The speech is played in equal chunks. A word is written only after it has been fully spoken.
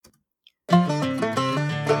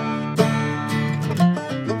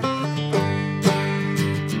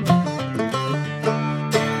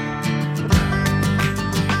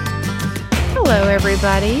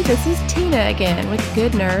everybody. This is Tina again with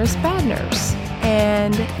Good Nurse, Bad Nurse.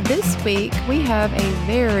 And this week we have a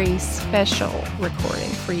very special recording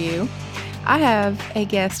for you. I have a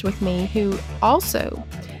guest with me who also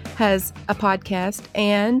has a podcast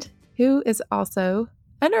and who is also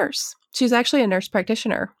a nurse. She's actually a nurse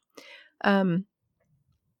practitioner. And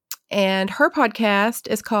her podcast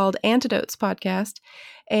is called Antidotes Podcast.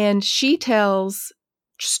 And she tells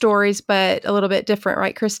stories, but a little bit different,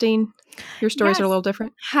 right, Christine? Your stories are a little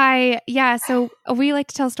different. Hi. Yeah. So we like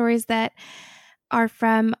to tell stories that are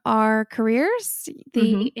from our careers,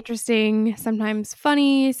 the interesting, sometimes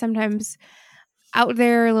funny, sometimes out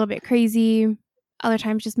there, a little bit crazy, other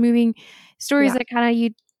times just moving stories that kind of you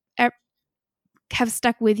have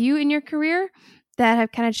stuck with you in your career that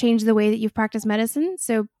have kind of changed the way that you've practiced medicine.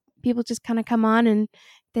 So people just kind of come on and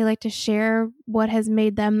they like to share what has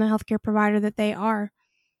made them the healthcare provider that they are.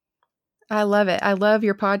 I love it. I love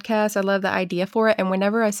your podcast. I love the idea for it. And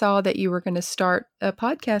whenever I saw that you were going to start a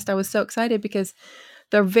podcast, I was so excited because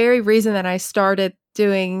the very reason that I started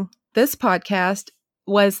doing this podcast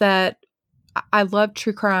was that I love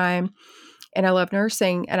true crime and I love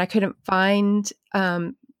nursing, and I couldn't find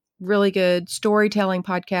really good storytelling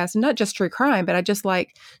podcasts, and not just true crime, but I just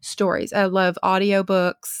like stories. I love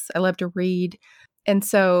audiobooks. I love to read. And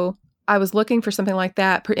so I was looking for something like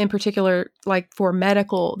that, in particular, like for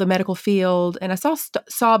the medical field. And I saw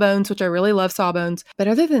Sawbones, which I really love Sawbones. But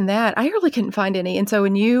other than that, I really couldn't find any. And so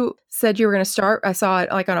when you said you were going to start, I saw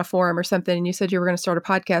it like on a forum or something, and you said you were going to start a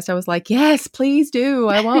podcast. I was like, yes, please do.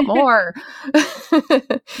 I want more.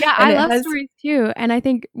 Yeah, I love stories too. And I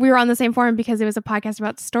think we were on the same forum because it was a podcast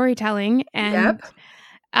about storytelling. And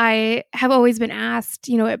I have always been asked,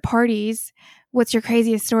 at parties, what's your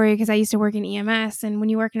craziest story? Because I used to work in EMS, and when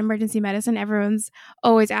you work in emergency medicine, everyone's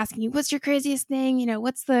always asking you, what's your craziest thing?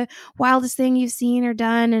 What's the wildest thing you've seen or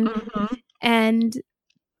done? And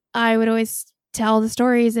I would always tell the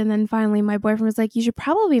stories. And then finally my boyfriend was like, you should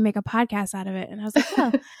probably make a podcast out of it. And I was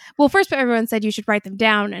like, well, first everyone said you should write them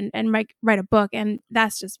down and write a book. And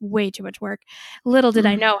that's just way too much work. Little did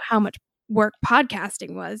I know how much work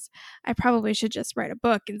podcasting was. I probably should just write a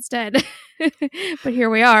book instead. But here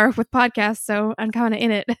we are with podcasts, so I'm kind of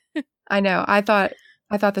in it. I know. I thought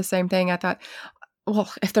the same thing. I thought, well,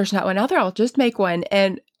 if there's not one out there, I'll just make one.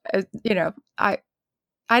 And I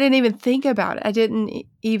didn't even think about it. I didn't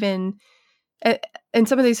even. In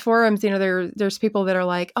some of these forums, there's people that are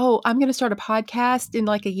like, oh, I'm going to start a podcast in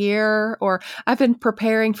like a year, or I've been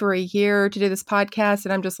preparing for a year to do this podcast.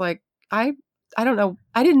 And I'm just like, I don't know.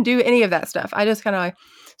 I didn't do any of that stuff. I just kind of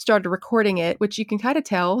started recording it, which you can kind of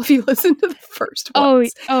tell if you listen to the first one.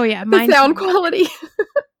 Oh yeah. The sound quality.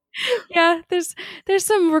 Yeah. There's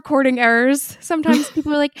some recording errors. Sometimes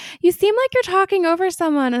people are like, you seem like you're talking over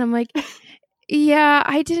someone. And I'm like, yeah,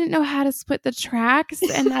 I didn't know how to split the tracks,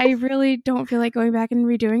 and I really don't feel like going back and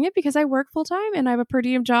redoing it because I work full time and I have a per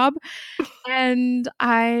diem job, and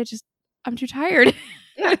I'm too tired.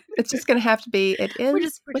 Yeah, it's just going to have to be. It is. We're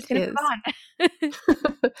just going to move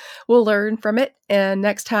on. We'll learn from it, and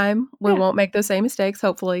next time we won't make those same mistakes.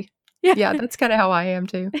 Hopefully, yeah, that's kind of how I am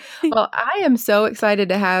too. Well, I am so excited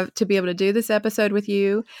to be able to do this episode with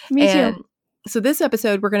you. Me too. So this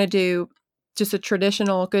episode, we're going to do just a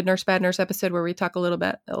traditional Good Nurse, Bad Nurse episode where we talk a little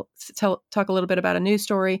bit about a news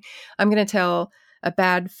story. I'm going to tell a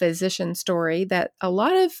bad physician story that a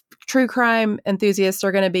lot of true crime enthusiasts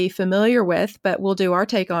are going to be familiar with, but we'll do our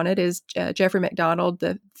take on it. Is Jeffrey Macdonald,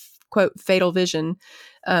 the quote fatal vision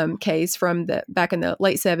case from back in the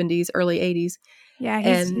late 70s, early 80s. Yeah,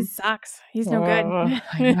 he sucks. He's no good.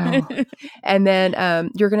 I know. And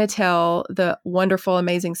then you're going to tell the wonderful,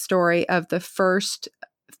 amazing story of the first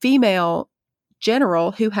female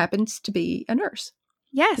general who happens to be a nurse.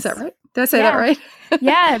 Yes. Is that right? Did I say that right?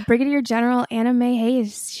 Yeah. Brigadier General Anna Mae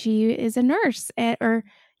Hays. She is a nurse.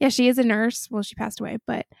 She is a nurse. Well, she passed away,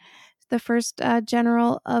 but the first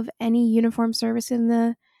general of any uniformed service in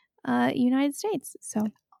the United States. So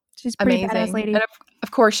she's a pretty badass lady. And of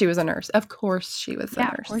course she was a nurse. Of course she was a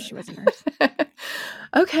nurse. Of course she was a nurse.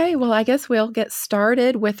 Okay. Well, I guess we'll get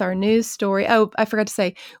started with our news story. Oh, I forgot to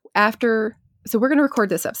say, so we're going to record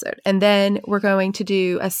this episode, and then we're going to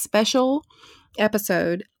do a special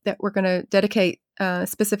episode that we're going to dedicate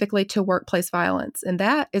specifically to workplace violence. And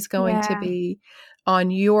that is going to be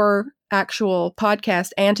on your actual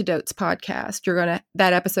podcast, Antidotes podcast.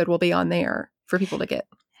 That episode will be on there for people to get.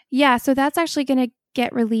 Yeah. So that's actually going to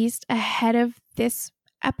get released ahead of this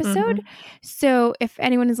episode. So if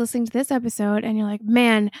anyone is listening to this episode and you're like,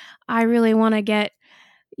 man, I really want to get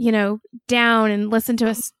down and listen to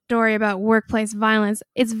a story about workplace violence,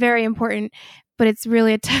 it's very important. but it's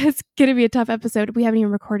really it's going to be a tough episode. We haven't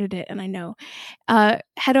even recorded it, and I know.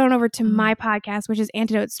 Head on over to my podcast, which is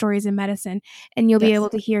Antidotes, Stories in Medicine, and you'll be able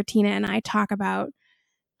to hear Tina and I talk about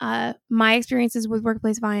my experiences with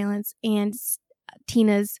workplace violence and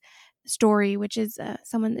Tina's story, which is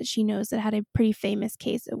someone that she knows that had a pretty famous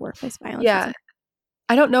case of workplace violence. Yeah.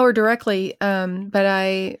 I don't know her directly, but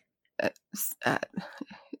I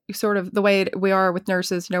sort of the way we are with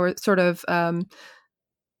nurses, we're sort of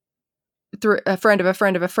through a friend of a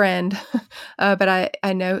friend of a friend. But I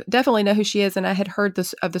definitely know who she is, and I had heard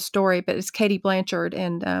of the story. But it's Katie Blanchard,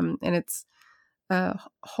 and it's a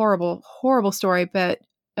horrible, horrible story. But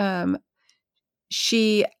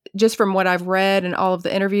she, just from what I've read and all of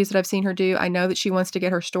the interviews that I've seen her do, I know that she wants to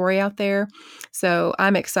get her story out there. So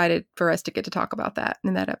I'm excited for us to get to talk about that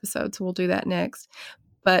in that episode. So we'll do that next.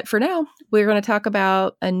 But for now, we're going to talk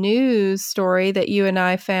about a news story that you and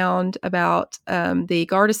I found about the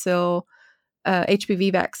Gardesil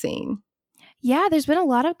HPV vaccine. Yeah, there's been a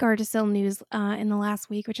lot of Gardesil news in the last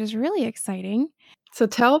week, which is really exciting. So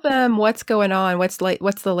tell them what's going on. What's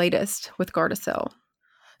the latest with Gardesil?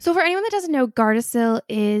 So for anyone that doesn't know, Gardesil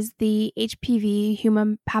is the HPV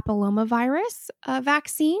human papillomavirus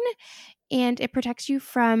vaccine, and it protects you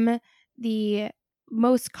from the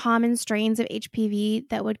most common strains of HPV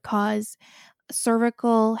that would cause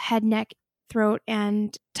cervical, head, neck, throat,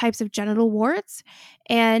 and types of genital warts.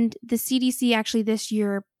 And the CDC actually this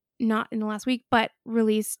year, not in the last week, but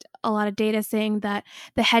released a lot of data saying that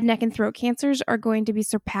the head, neck, and throat cancers are going to be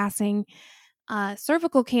surpassing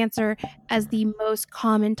cervical cancer as the most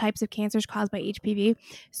common types of cancers caused by HPV.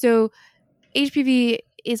 So HPV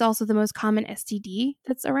is also the most common STD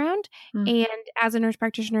that's around. And as a nurse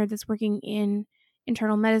practitioner that's working in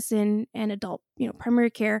internal medicine and adult, primary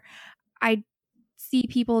care, I see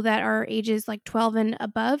people that are ages like 12 and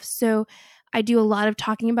above. So I do a lot of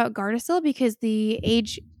talking about Gardasil because the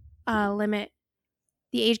age limit,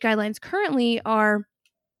 the age guidelines currently are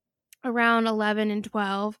around 11 and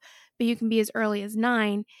 12, but you can be as early as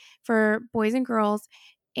 9 for boys and girls.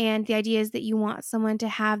 And the idea is that you want someone to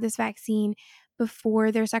have this vaccine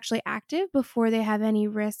before they're sexually active, before they have any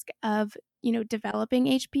risk of, developing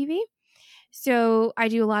HPV. So I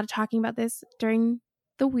do a lot of talking about this during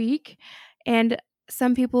the week. And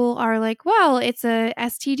some people are like, well, it's a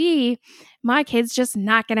STD. My kid's just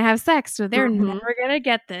not going to have sex, so they're never going to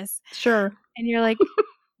get this. Sure. And you're like,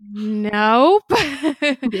 nope.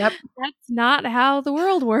 Yep. That's not how the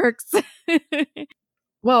world works.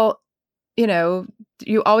 Well,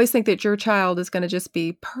 you always think that your child is going to just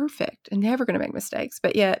be perfect and never going to make mistakes,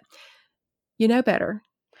 but yet you know better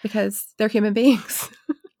because they're human beings.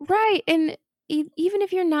 Right. And even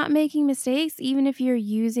if you're not making mistakes, even if you're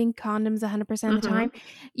using condoms 100% of the time,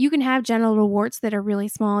 you can have genital warts that are really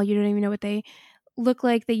small. You don't even know what they look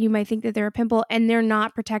like, that you might think that they're a pimple, and they're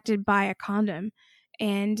not protected by a condom.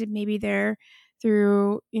 And maybe they're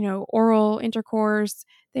through, oral intercourse,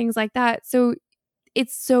 things like that. So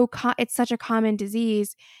it's such a common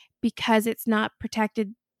disease because it's not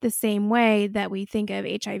protected the same way that we think of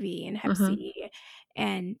HIV and Hep C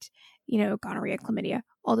and, gonorrhea, chlamydia,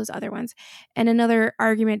 all those other ones. And another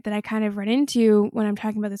argument that I kind of run into when I'm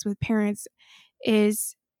talking about this with parents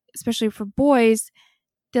is, especially for boys,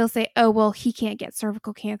 they'll say, oh, well, he can't get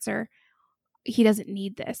cervical cancer. He doesn't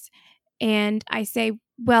need this. And I say,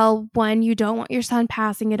 well, one, you don't want your son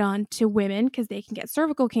passing it on to women because they can get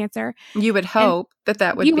cervical cancer. You would hope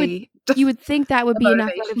that would be... You would think that would be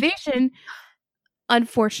enough motivation.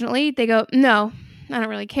 Unfortunately, they go, no, I don't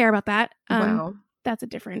really care about that. Wow. That's a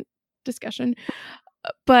different discussion.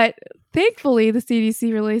 But thankfully, the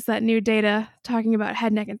CDC released that new data talking about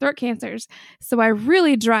head, neck, and throat cancers. So I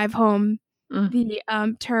really drive home the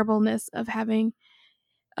terribleness of having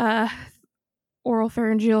oral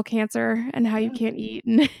pharyngeal cancer and how you can't eat.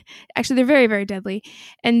 And actually, they're very, very deadly.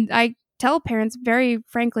 And I tell parents very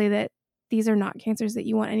frankly that these are not cancers that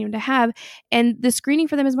you want anyone to have. And the screening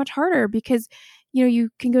for them is much harder because, you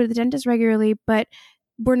can go to the dentist regularly, but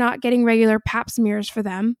we're not getting regular pap smears for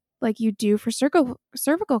them like you do for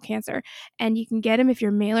cervical cancer. And you can get them if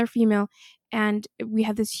you're male or female. And we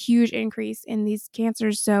have this huge increase in these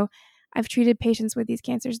cancers. So I've treated patients with these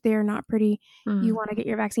cancers. They are not pretty. You want to get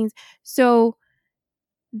your vaccines. So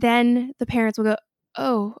then the parents will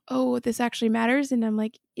go, oh, this actually matters. And I'm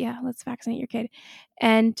like, yeah, let's vaccinate your kid.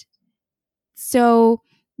 And so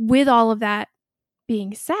with all of that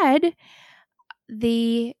being said,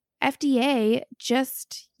 the FDA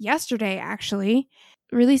just yesterday actually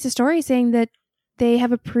released a story saying that they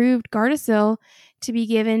have approved Gardasil to be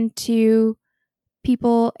given to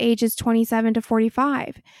people ages 27 to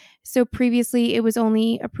 45. So previously it was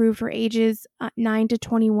only approved for ages 9 to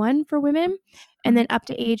 21 for women, and then up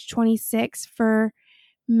to age 26 for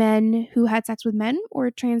men who had sex with men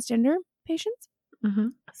or transgender patients. Mm-hmm.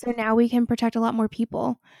 So now we can protect a lot more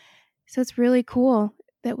people. So it's really cool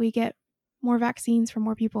that we get more vaccines for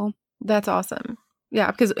more people. That's awesome.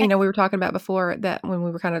 Yeah, because, we were talking about before that when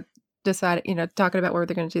we were kind of deciding, talking about whether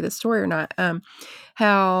they're going to do this story or not,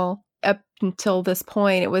 how up until this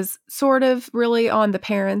point, it was sort of really on the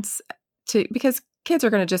parents because kids are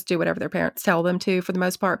going to just do whatever their parents tell them to for the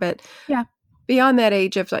most part. But yeah, beyond that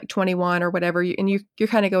age of like 21 or whatever, you're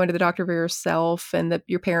kind of going to the doctor for yourself, and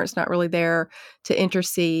your parents not really there to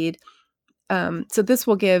intercede. So this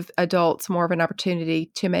will give adults more of an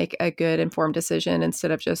opportunity to make a good informed decision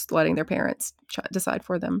instead of just letting their parents decide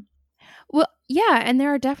for them. Well, yeah. And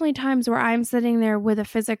there are definitely times where I'm sitting there with a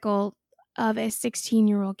physical of a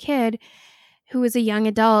 16-year-old kid who is a young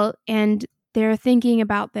adult, and they're thinking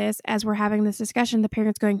about this as we're having this discussion. The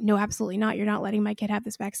parents going, no, absolutely not. You're not letting my kid have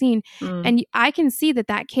this vaccine. And I can see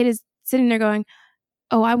that kid is sitting there going,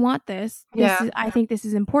 oh, I want this. I think this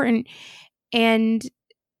is important. And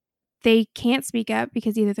they can't speak up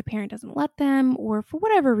because either the parent doesn't let them or for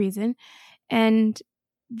whatever reason. And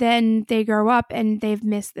then they grow up and they've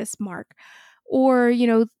missed this mark. Or,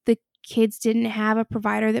 the kids didn't have a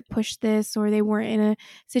provider that pushed this, or they weren't in a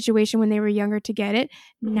situation when they were younger to get it.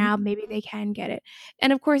 Now maybe they can get it.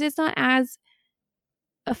 And of course, it's not as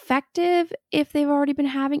effective if they've already been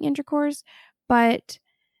having intercourse, but,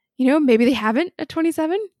 maybe they haven't at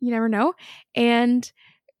 27. You never know. And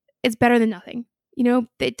it's better than nothing.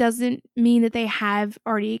 It doesn't mean that they have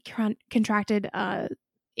already contracted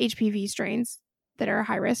HPV strains that are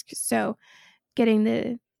high risk. So getting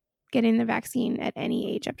the vaccine at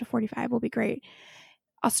any age up to 45 will be great.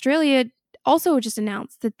 Australia also just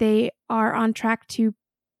announced that they are on track to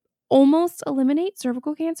almost eliminate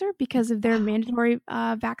cervical cancer because of their mandatory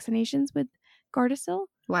vaccinations with Gardesil.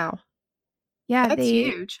 Wow. Yeah, that's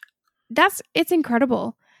huge. It's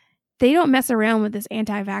incredible. They don't mess around with this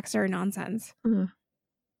anti-vaxxer nonsense.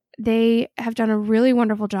 They have done a really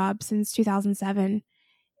wonderful job since 2007.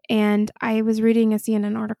 And I was reading a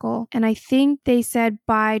CNN article, and I think they said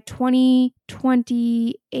by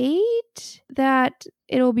 2028 that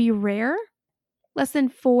it'll be rare, less than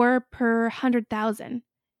 4 per 100,000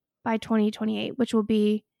 by 2028, which will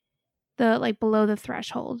be below the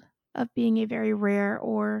threshold of being a very rare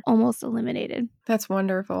or almost eliminated. That's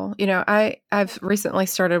wonderful. I've recently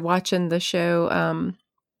started watching the show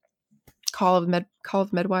Call of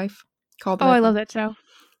Midwife. I love that show.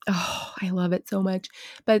 Oh, I love it so much.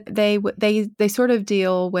 But they sort of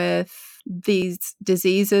deal with these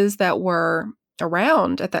diseases that were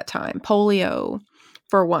around at that time. Polio,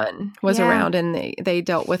 for one, was around, and they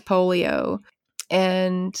dealt with polio.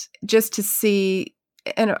 And just to see,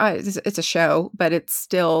 and it's a show, but it's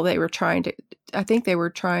still, they were trying to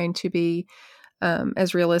be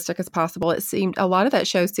as realistic as possible. It seemed, a lot of that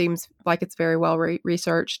show seems like it's very well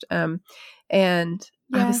researched. And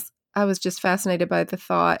I was just fascinated by the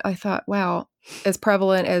thought. I thought, wow, as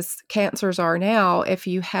prevalent as cancers are now, if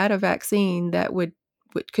you had a vaccine that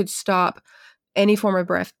could stop any form of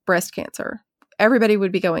breast cancer, everybody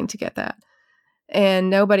would be going to get that. And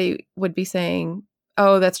nobody would be saying,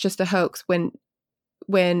 oh, that's just a hoax,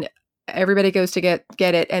 when everybody goes to get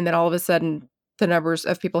it, and then all of a sudden the numbers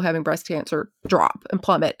of people having breast cancer drop and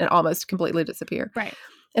plummet and almost completely disappear. Right.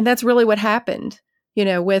 And that's really what happened,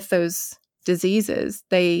 with those diseases.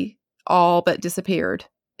 They all but disappeared.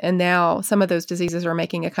 And now some of those diseases are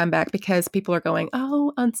making a comeback because people are going,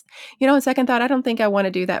 oh, on second thought, I don't think I want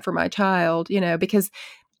to do that for my child, because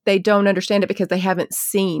they don't understand it, because they haven't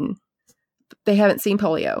seen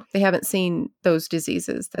polio. They haven't seen those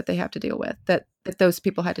diseases that they have to deal with, that those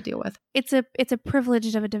people had to deal with. It's a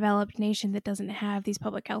privilege of a developed nation that doesn't have these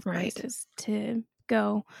public health crises to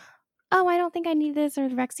go, oh, I don't think I need this, or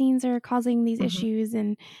the vaccines are causing these issues.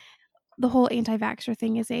 And the whole anti-vaxxer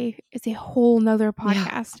thing is a whole nother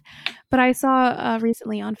podcast. Yeah. But I saw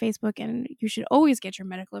recently on Facebook, and you should always get your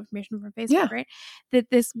medical information from Facebook, right?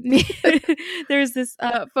 That there's this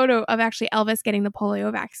photo of actually Elvis getting the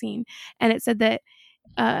polio vaccine, and it said that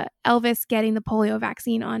Elvis getting the polio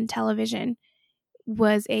vaccine on television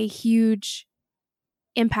was a huge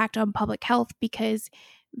impact on public health because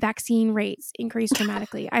vaccine rates increased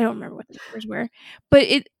dramatically. I don't remember what the numbers were, but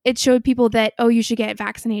it showed people that, oh, you should get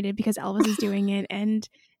vaccinated because Elvis is doing it, and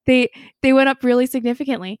they went up really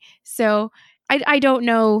significantly. So I don't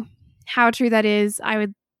know how true that is. I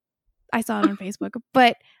saw it on Facebook,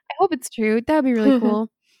 but I hope it's true. That would be really cool.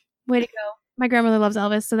 Way to go. My grandmother loves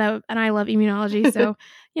Elvis, and I love immunology, so,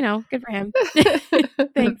 good for him.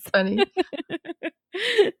 Thanks. That's funny.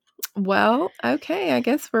 Well, okay, I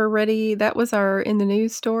guess we're ready. That was our in the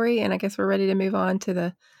news story, and I guess we're ready to move on to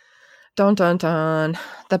the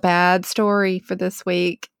the bad story for this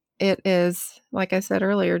week. It is, like I said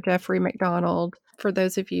earlier, Jeffrey Macdonald. For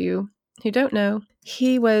those of you who don't know,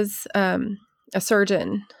 he was a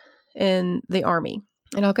surgeon in the Army.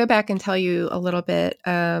 And I'll go back and tell you a little bit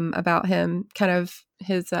about him, kind of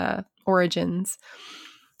his origins.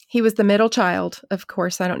 He was the middle child. Of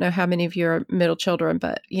course, I don't know how many of you are middle children,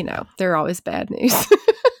 but, they're always bad news.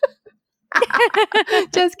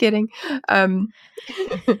 Just kidding. But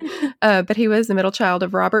he was the middle child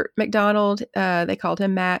of Robert Macdonald. They called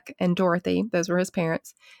him Mac and Dorothy. Those were his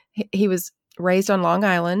parents. He was raised on Long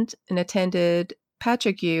Island and attended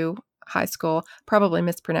Patchogue High School, probably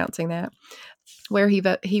mispronouncing that, where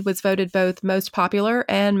he was voted both most popular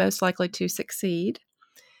and most likely to succeed.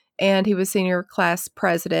 And he was senior class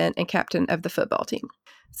president and captain of the football team.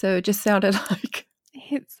 So it just sounded like...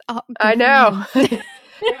 I know.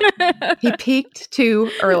 He peaked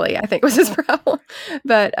too early, I think was his problem.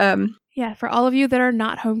 But yeah, for all of you that are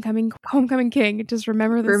not homecoming king, just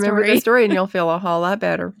remember the story and you'll feel a whole lot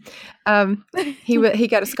better. He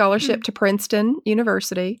got a scholarship to Princeton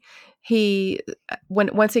University.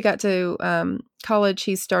 Once he got to college,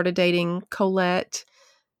 he started dating Colette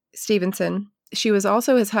Stevenson. She was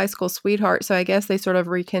also his high school sweetheart, so I guess they sort of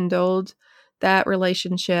rekindled that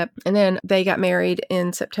relationship. And then they got married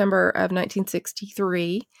in September of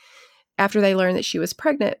 1963 after they learned that she was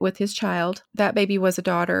pregnant with his child. That baby was a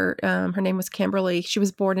daughter. Her name was Kimberly. She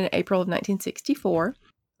was born in April of 1964.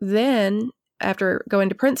 Then, after going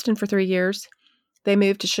to Princeton for 3 years, they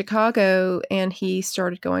moved to Chicago, and he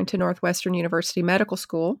started going to Northwestern University Medical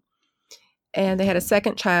School. And they had a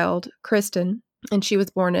second child, Kristen, and she was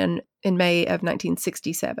born in May of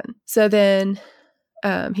 1967. So then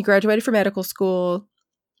he graduated from medical school,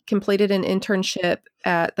 completed an internship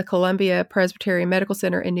at the Columbia Presbyterian Medical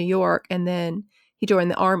Center in New York, and then he joined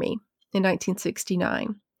the Army in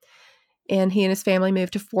 1969. And he and his family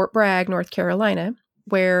moved to Fort Bragg, North Carolina,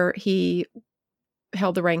 where he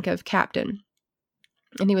held the rank of captain.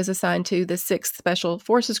 And he was assigned to the 6th Special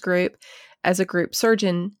Forces Group as a group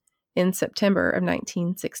surgeon in September of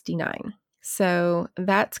 1969. So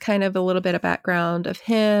that's kind of a little bit of background of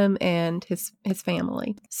him and his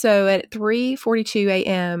family. So at 3:42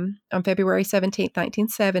 a.m. on February 17th,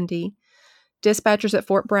 1970, dispatchers at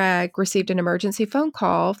Fort Bragg received an emergency phone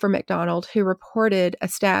call from Macdonald, who reported a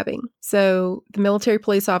stabbing. So the military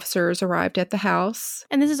police officers arrived at the house.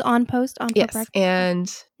 And this is on post on Fort Bragg?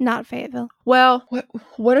 And not Fayetteville. Well,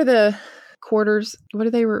 what are the quarters? What do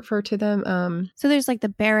they refer to them? So there's like the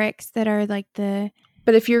barracks that are like the...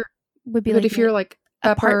 But if you're... if you're like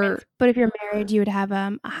upper, but if you're married, you would have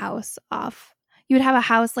a house off. You would have a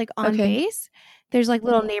house like on base. There's like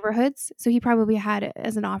little neighborhoods. So he probably had it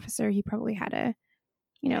as an officer. He probably had a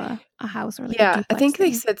house or like a I think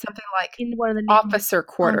they said something like in one of the officer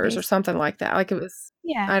quarters or something like that. Like it was.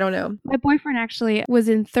 Yeah, I don't know. My boyfriend actually was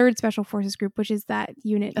in 3rd Special Forces Group, which is that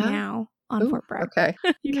unit now on Fort Bragg. Okay,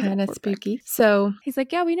 kind of spooky. So he's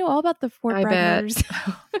like, yeah, we know all about the Fort Braggers.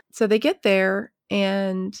 So they get there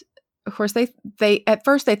and. Of course, they at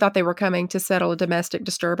first they thought they were coming to settle a domestic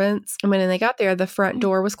disturbance. And when they got there, the front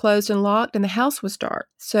door was closed and locked and the house was dark.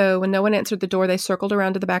 So when no one answered the door, they circled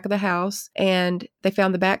around to the back of the house and they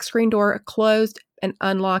found the back screen door closed and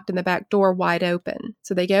unlocked and the back door wide open.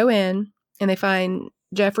 So they go in and they find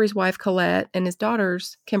Jeffrey's wife, Colette, and his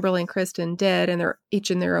daughters, Kimberly and Kristen, dead, and they're each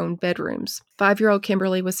in their own bedrooms. 5-year-old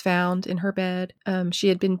Kimberly was found in her bed. She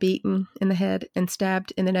had been beaten in the head and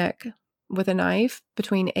stabbed in the neck with a knife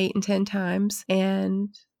between 8 and 10 times.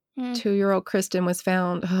 And 2-year-old Kristen was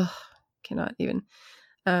found. Cannot even.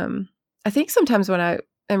 I think sometimes when I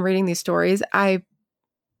am reading these stories, I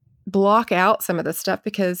block out some of the stuff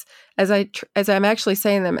because as I'm actually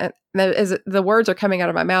saying them, as the words are coming out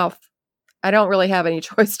of my mouth, I don't really have any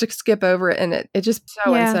choice to skip over it, and it's just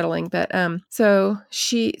so unsettling. But so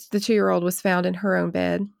the 2-year-old was found in her own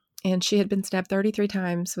bed. And she had been stabbed 33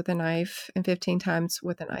 times with a knife and 15 times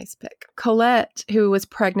with an ice pick. Colette, who was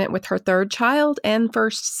pregnant with her 3rd child and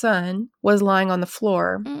first son, was lying on the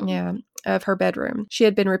floor of her bedroom. She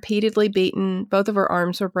had been repeatedly beaten. Both of her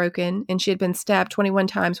arms were broken, and she had been stabbed 21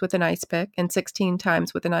 times with an ice pick and 16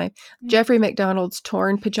 times with a knife. Jeffrey Macdonald's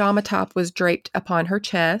torn pajama top was draped upon her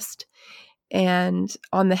chest, and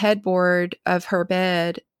on the headboard of her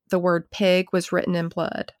bed, the word pig was written in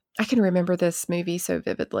blood. I can remember this movie so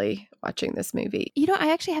vividly, watching this movie.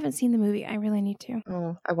 I actually haven't seen the movie. I really need to.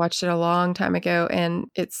 Oh, I watched it a long time ago, and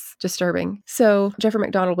it's disturbing. So Jeffrey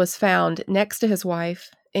Macdonald was found next to his wife,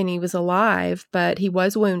 and he was alive, but he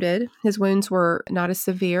was wounded. His wounds were not as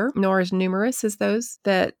severe, nor as numerous as those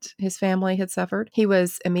that his family had suffered. He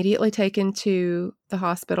was immediately taken to the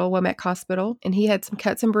hospital, Womack Hospital, and he had some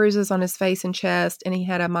cuts and bruises on his face and chest, and he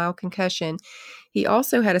had a mild concussion. He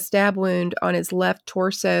also had a stab wound on his left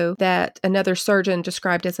torso that another surgeon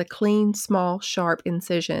described as a clean, small, sharp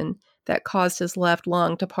incision that caused his left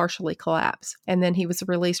lung to partially collapse. And then he was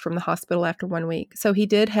released from the hospital after 1 week. So he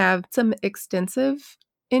did have some extensive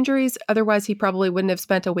injuries. Otherwise, he probably wouldn't have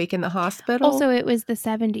spent a week in the hospital. Also, it was the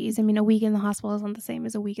 70s. I mean, a week in the hospital isn't the same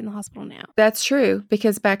as a week in the hospital now. That's true,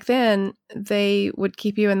 because back then, they would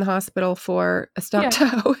keep you in the hospital for a stub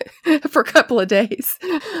toe for a couple of days.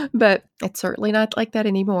 But it's certainly not like that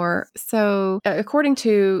anymore. So according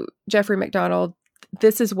to Jeffrey Macdonald,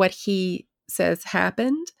 this is what he says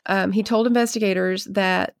happened. He told investigators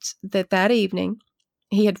that evening,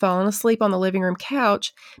 he had fallen asleep on the living room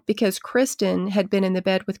couch because Kristen had been in the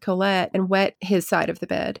bed with Colette and wet his side of the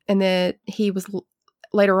bed. And that he was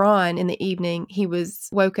later on in the evening, he was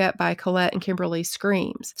woke up by Colette and Kimberly's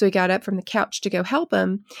screams. So he got up from the couch to go help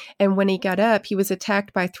him. And when he got up, he was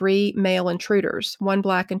attacked by 3 male intruders, 1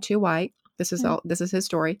 black and 2 white. This is his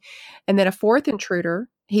story. And then a 4th intruder,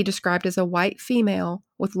 he described as a white female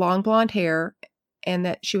with long blonde hair, and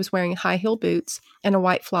that she was wearing high heel boots and a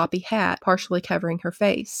white floppy hat, partially covering her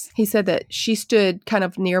face. He said that she stood kind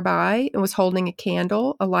of nearby and was holding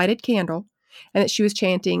a lighted candle, and that she was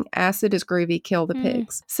chanting, "Acid is groovy, kill the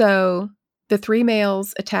pigs." So the 3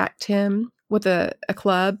 males attacked him with a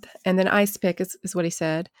club and then ice pick is what he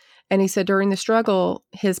said. And he said during the struggle,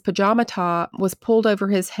 his pajama top was pulled over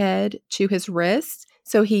his head to his wrist.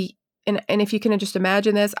 So and if you can just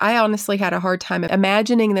imagine this, I honestly had a hard time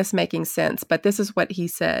imagining this making sense, but this is what he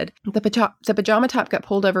said. The pajama top got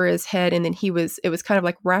pulled over his head, and then it was kind of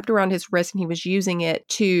like wrapped around his wrist, and he was using it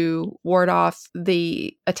to ward off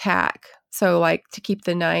the attack. So like to keep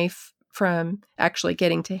the knife from actually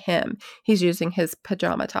getting to him, he's using his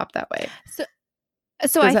pajama top that way.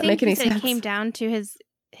 So I think he said it came down to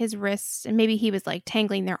his wrists, and maybe he was like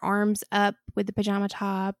tangling their arms up with the pajama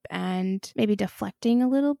top and maybe deflecting a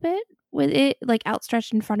little bit with it like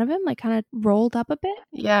outstretched in front of him, like kind of rolled up a bit.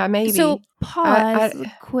 Yeah, maybe. So pause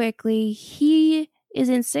quickly. He is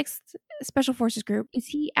in 6th Special Forces Group. Is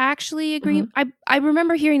he actually a Green? I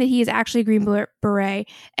remember hearing that he is actually a Green Beret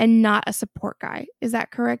and not a support guy. Is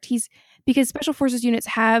that correct? Because Special Forces units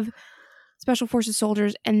have Special Forces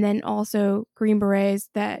soldiers and then also Green Berets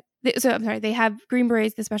they have Green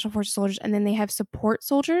Berets, the Special Forces soldiers, and then they have support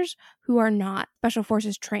soldiers who are not Special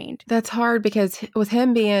Forces trained. That's hard because with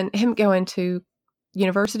him going to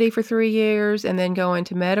university for 3 years and then going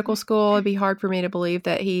to medical school, it'd be hard for me to believe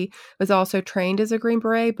that he was also trained as a Green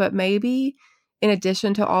Beret, but maybe in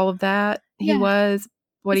addition to all of that, he was.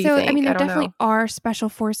 What do you think? I mean, there definitely are Special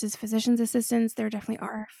Forces physician's assistants. There definitely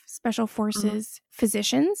are Special Forces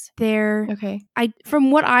physicians.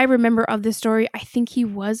 From what I remember of this story, I think he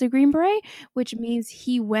was a Green Beret, which means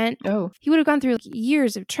he would have gone through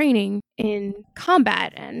years of training in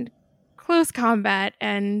combat and close combat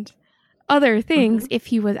and other things if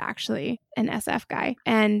he was actually an SF guy.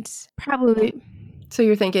 And probably... So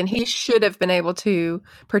you're thinking he should have been able to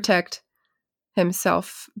protect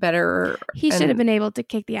himself better. He should have been able to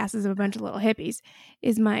kick the asses of a bunch of little hippies,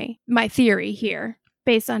 is my theory here,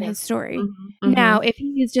 based on his story. Now, if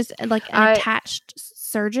he is just like an attached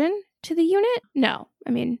surgeon to the unit, no.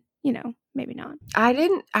 I mean, maybe not. I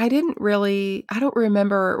don't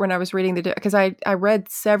remember when I was reading because I read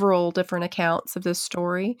several different accounts of this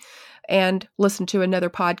story and listened to another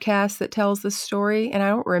podcast that tells this story. And I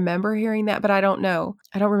don't remember hearing that, but I don't know.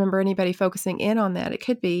 I don't remember anybody focusing in on that. It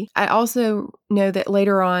could be. I also know that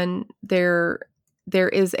later on there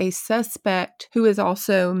is a suspect who is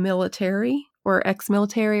also military or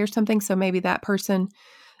ex-military or something. So maybe that person,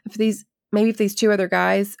 if these 2 other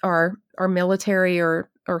guys are military or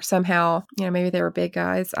somehow, maybe they were big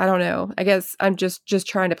guys. I don't know. I guess I'm just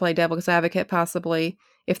trying to play devil's advocate, possibly,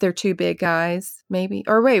 if they're 2 big guys, maybe.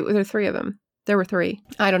 Or wait, there were 3 of them. There were 3.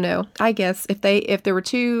 I don't know. I guess if there were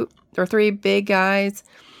 2 or 3 big guys,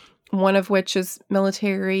 one of which is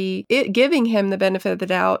military, giving him the benefit of the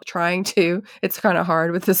doubt, it's kind of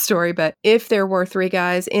hard with this story, but if there were 3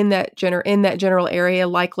 guys in that general area,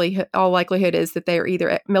 all likelihood is that they are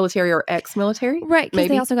either military or ex-military. Right, because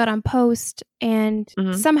they also got on post, and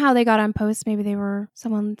somehow they got on post. Maybe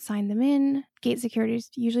someone signed them in. Gate security is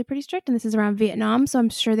usually pretty strict, and this is around Vietnam, so I'm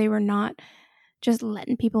sure they were not just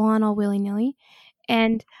letting people on all willy-nilly.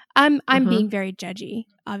 And I'm being very judgy,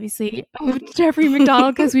 obviously, of Jeffrey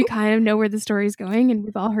Macdonald, because we kind of know where the story is going, and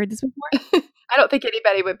we've all heard this before. I don't think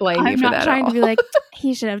anybody would blame you for that. I'm not trying to be like,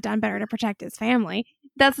 he should have done better to protect his family.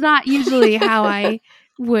 That's not usually how I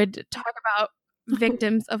would talk about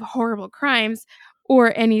victims of horrible crimes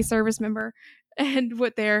or any service member and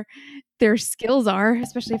what their skills are,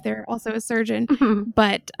 especially if they're also a surgeon.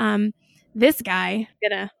 But this guy,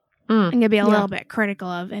 I'm gonna be a little bit critical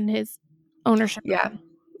of in his ownership. Yeah,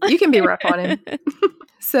 you can be rough on him.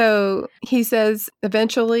 So he says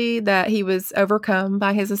eventually that he was overcome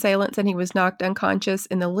by his assailants and he was knocked unconscious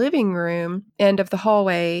in the living room end of the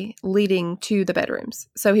hallway leading to the bedrooms.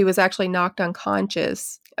 So he was actually knocked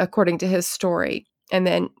unconscious, according to his story. And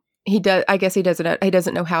then he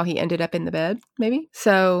doesn't know how he ended up in the bed, maybe.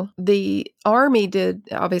 So the Army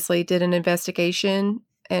obviously did an investigation.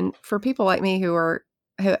 And for people like me who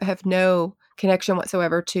have no connection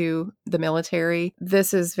whatsoever to the military,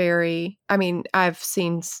 this is I've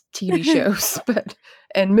seen TV shows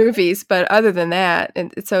and movies, but other than that,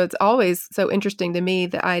 and so it's always so interesting to me,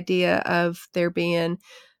 the idea of there being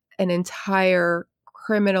an entire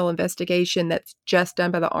criminal investigation that's just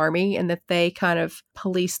done by the Army and that they kind of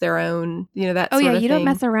police their own, that sort of thing. Don't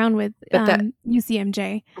mess around with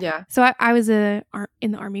UCMJ. Yeah. So I was in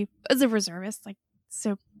the Army as a reservist,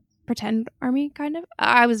 so pretend Army kind of.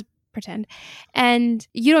 I was pretend. And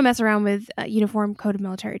you don't mess around with Uniform Code of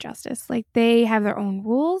Military Justice. They have their own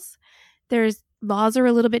rules. There's laws are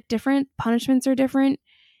a little bit different. Punishments are different.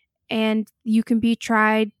 And you can be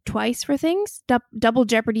tried twice for things. Double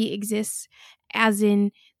jeopardy exists, as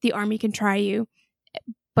in the Army can try you,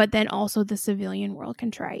 but then also the civilian world can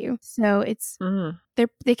try you. So it's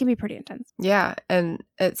they can be pretty intense. Yeah, and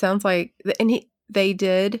it sounds like they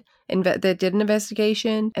did an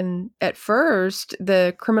investigation, and at first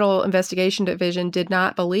the Criminal Investigation Division did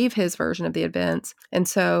not believe his version of the events, and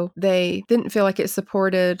so they didn't feel like it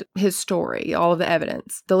supported his story, all of the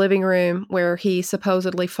evidence. The living room where he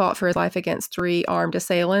supposedly fought for his life against 3 armed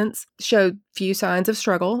assailants showed few signs of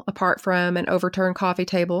struggle apart from an overturned coffee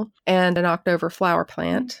table and a knocked over flower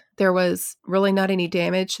plant. There was really not any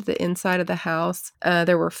damage to the inside of the house.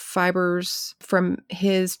 There were fibers from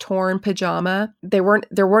his torn pajama. There weren't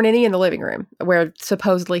any in the living room where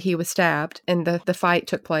supposedly he was stabbed and the fight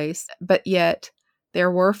took place. But yet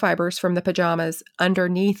there were fibers from the pajamas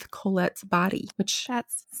underneath Colette's body, which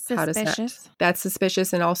that's suspicious. That's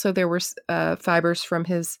suspicious. And also there were fibers from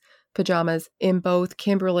his pajamas in both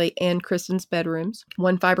Kimberly and Kristen's bedrooms.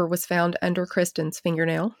 One fiber was found under Kristen's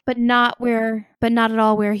fingernail. But not at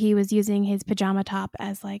all where he was using his pajama top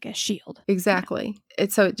as a shield. Exactly.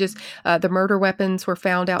 The murder weapons were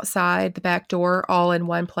found outside the back door, all in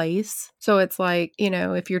one place. So it's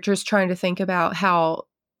if you're just trying to think about how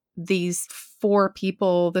these 4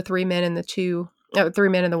 people, the 3 men and the 3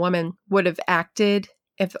 men and the woman would have acted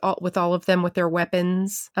with all of them with their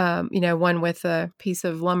weapons, one with a piece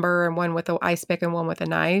of lumber and one with an ice pick and one with a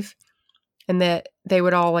knife, and that they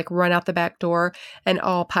would all run out the back door and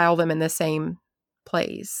all pile them in the same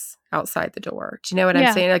place outside the door. Do you know what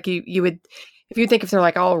I'm saying? You would, if you think if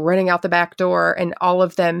they're all running out the back door and all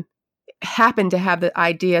of them happen to have the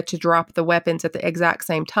idea to drop the weapons at the exact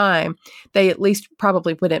same time, they at least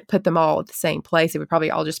probably wouldn't put them all at the same place. It would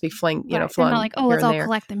probably all just be flung. They're not let's all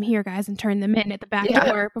collect them here, guys, and turn them in at the back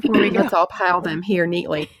door before we go. Let's all pile them here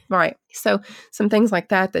neatly. Right. So some things like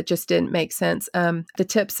that just didn't make sense.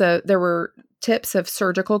 There were tips of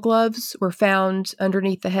surgical gloves were found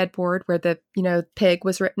underneath the headboard where the pig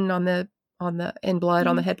was written in blood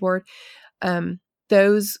on the headboard.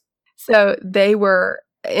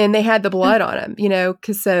 And they had the blood on them,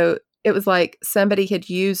 because so it was somebody had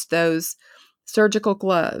used those surgical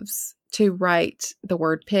gloves to write the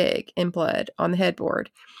word pig in blood on the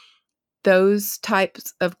headboard. Those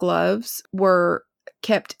types of gloves were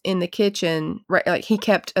kept in the kitchen, right? He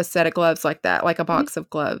kept a set of gloves like that, like a box of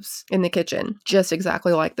gloves in the kitchen, just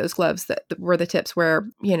exactly like those gloves that were the tips where,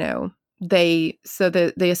 the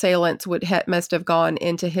assailants must have gone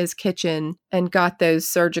into his kitchen and got those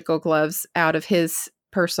surgical gloves out of his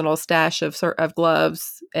personal stash of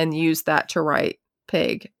gloves and used that to write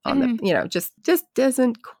pig on the, just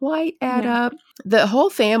doesn't quite add up. The whole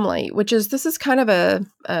family, this is kind of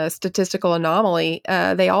a statistical anomaly.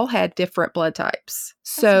 They all had different blood types.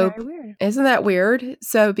 So that's very weird. Isn't that weird?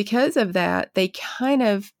 So because of that, they kind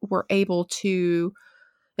of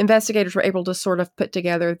investigators were able to sort of put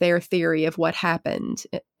together their theory of what happened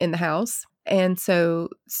in the house. And so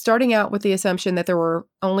starting out with the assumption that there were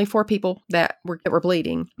only 4 people that were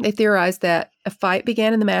bleeding, they theorized that a fight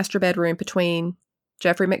began in the master bedroom between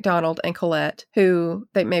Jeffrey Macdonald and Colette, who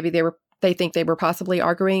they were they think they were possibly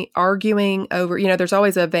arguing over, there's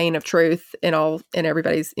always a vein of truth in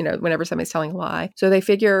everybody's, whenever somebody's telling a lie. So they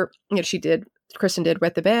figure, Kristen did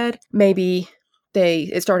wet the bed. Maybe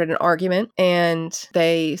it started an argument, and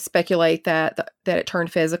they speculate that it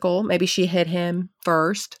turned physical. Maybe she hit him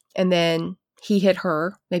first, and then he hit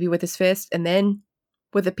her, maybe with his fist, and then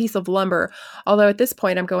with a piece of lumber. Although at this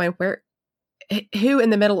point I'm going, who in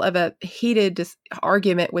the middle of a heated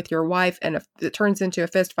argument with your wife and it turns into a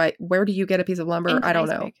fist fight, where do you get a piece of lumber? I don't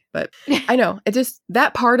know. But I know it just,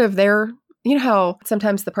 that part of their, how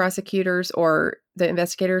sometimes the prosecutors or the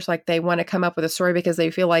investigators, like they want to come up with a story because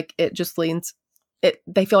they feel like it just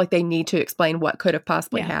they feel like they need to explain what could have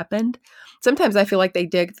possibly happened. Sometimes I feel like they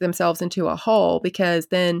dig themselves into a hole, because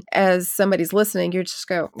then as somebody's listening, you just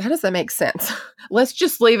go, how does that make sense? Let's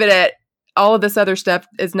just leave it at all of this other stuff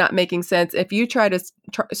is not making sense. If you try to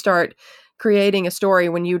start creating a story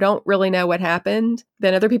when you don't really know what happened,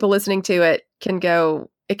 then other people listening to it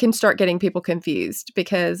can start getting people confused,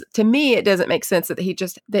 because to me, it doesn't make sense that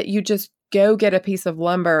you just go get a piece of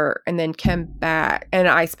lumber and then come back and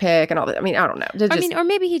an ice pick and all that. I mean, I don't know. Or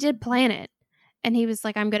maybe he did plan it and he was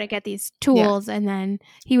like, I'm going to get these tools. And then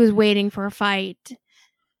he was waiting for a fight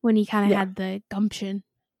when he kind of had the gumption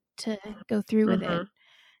to go through with it.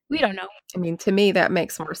 We don't know. I mean, to me, that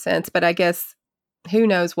makes more sense, but I guess who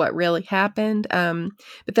knows what really happened.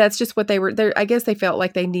 But that's just what they were there. I guess they felt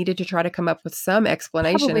like they needed to try to come up with some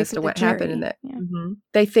explanation as to what happened. And that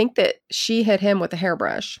they think that she hit him with a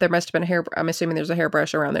hairbrush. There must have been I'm assuming there's a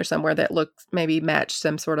hairbrush around there somewhere that maybe matched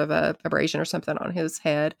some sort of a abrasion or something on his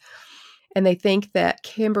head. And they think that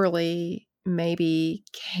Kimberly maybe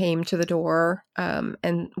came to the door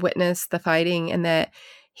and witnessed the fighting, and that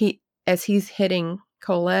as he's hitting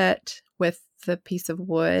Colette with the piece of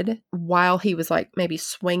wood, while he was like maybe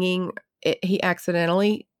swinging, he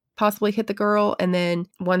accidentally possibly hit the girl. And then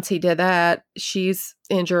once he did that, she's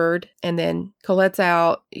injured, and then Colette's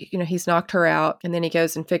out, he's knocked her out. And then he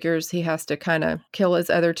goes and figures he has to kind of kill his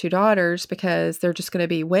other two daughters because they're just going to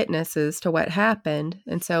be witnesses to what happened.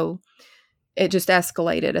 And so it just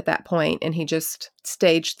escalated at that point, and he just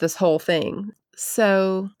staged this whole thing.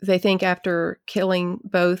 So they think after killing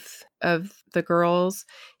both of the girls,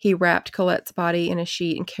 he wrapped Colette's body in a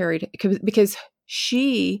sheet and carried it, because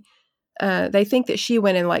they think that she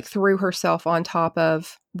went and like threw herself on top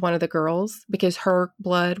of one of the girls, because her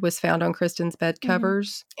blood was found on Kristen's bed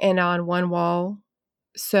covers and on one wall.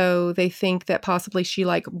 So they think that possibly she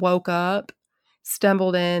like woke up,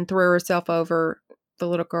 stumbled in, threw herself over the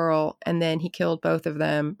little girl, and then he killed both of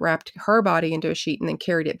them, wrapped her body into a sheet, and then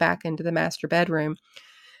carried it back into the master bedroom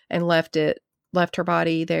and left her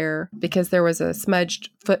body there, because there was a smudged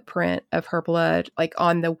footprint of her blood like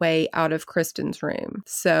on the way out of Kristen's room.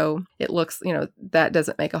 So it looks, that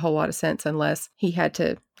doesn't make a whole lot of sense unless he had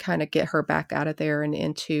to kind of get her back out of there and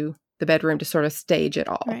into the bedroom to sort of stage it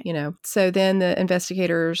all, right. So then the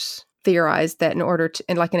investigators theorized that in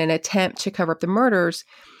an attempt to cover up the murders,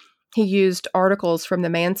 he used articles from the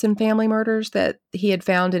Manson family murders that he had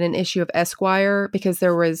found in an issue of Esquire, because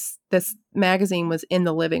this magazine was in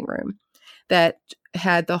the living room that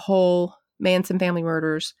had the whole Manson family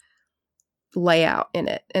murders layout in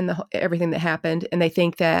it and everything that happened. And they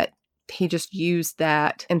think that he just used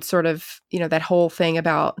that and sort of, that whole thing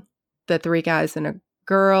about the three guys and a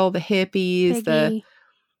girl, the hippies, Piggy.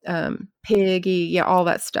 The Piggy, all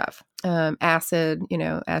that stuff. Acid,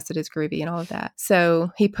 acid is groovy and all of that. So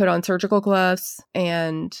he put on surgical gloves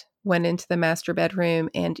and went into the master bedroom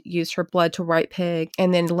and used her blood to write Pig,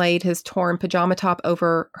 and then laid his torn pajama top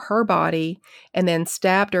over her body and then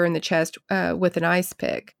stabbed her in the chest with an ice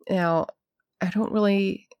pick. Now, I don't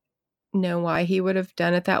really know why he would have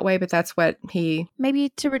done it that way, but that's what maybe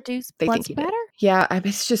to reduce blood spatter? Yeah,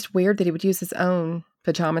 it's just weird that he would use his own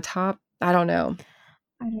pajama top. I don't know.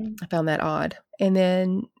 I found that odd. And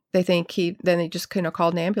then they think he just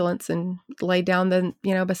called an ambulance and laid down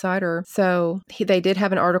beside her. So they did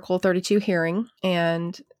have an Article 32 hearing,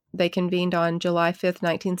 and they convened on July 5th,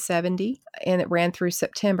 1970, and it ran through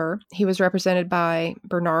September. He was represented by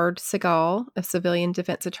Bernard Segal, a civilian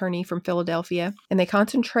defense attorney from Philadelphia, and they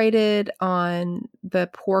concentrated on the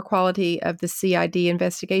poor quality of the CID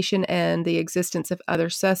investigation and the existence of other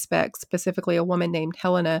suspects, specifically a woman named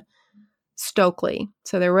Helena Stokely.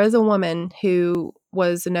 So there was a woman who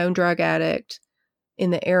was a known drug addict in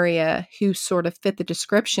the area who sort of fit the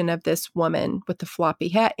description of this woman with the floppy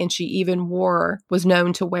hat. And she even was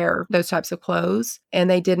known to wear those types of clothes. And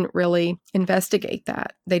they didn't really investigate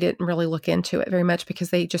that. They didn't really look into it very much because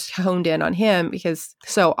they just honed in on him, because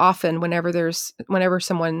so often whenever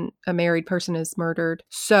a married person is murdered,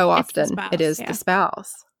 so often it is the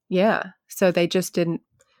spouse. Yeah. So they just didn't.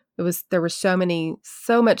 there was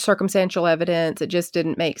so much circumstantial evidence. It just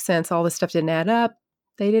didn't make sense. All this stuff didn't add up.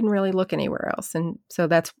 They didn't really look anywhere else. And so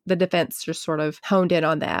that's the defense just sort of honed in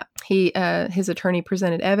on that. His attorney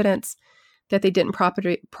presented evidence that they didn't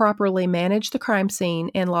properly manage the crime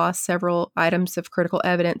scene and lost several items of critical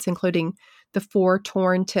evidence, including the 4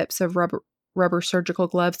 torn tips of rubber surgical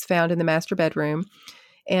gloves found in the master bedroom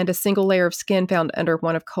and a single layer of skin found under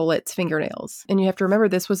one of Colette's fingernails. And you have to remember,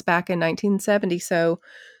 this was back in 1970, so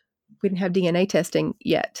we didn't have DNA testing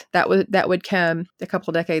yet. That would come a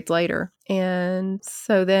couple of decades later. And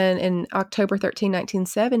so then in October 13,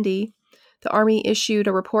 1970, the Army issued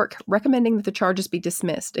a report recommending that the charges be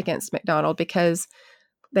dismissed against Macdonald because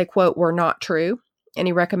they, quote, were not true. And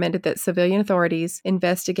he recommended that civilian authorities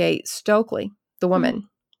investigate Stokely, the woman.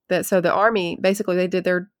 So the Army, basically, they did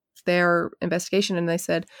their investigation and they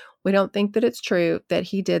said, we don't think that it's true that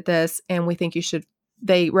he did this, and we think you should.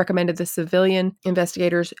 They recommended the civilian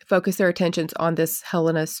investigators focus their attentions on this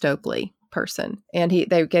Helena Stokely person. And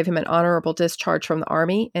they gave him an honorable discharge from the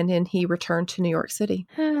Army, and then he returned to New York City.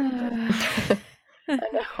 I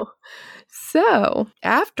know. So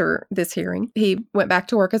after this hearing, he went back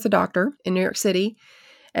to work as a doctor in New York City,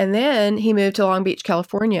 and then he moved to Long Beach,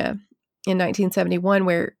 California in 1971,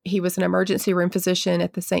 where he was an emergency room physician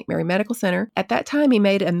at the St. Mary Medical Center. At that time, he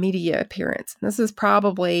made a media appearance. This is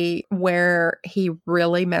probably where he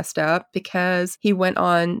really messed up, because he went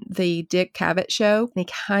on the Dick Cavett show. And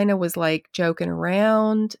he kind of was like joking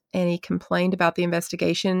around, and he complained about the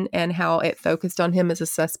investigation and how it focused on him as a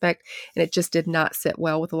suspect. And it just did not sit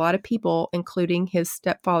well with a lot of people, including his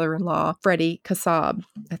stepfather-in-law, Freddie Kassab.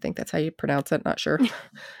 I think that's how you pronounce it. Not sure.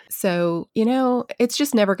 So, it's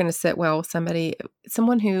just never going to sit well with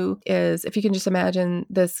someone who is, if you can just imagine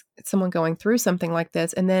this, someone going through something like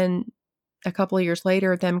this, and then a couple of years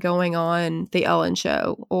later, them going on The Ellen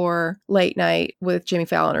Show or Late Night with Jimmy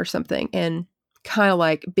Fallon or something, and kind of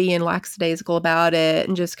like being lackadaisical about it,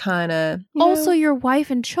 and just kind of... Also, your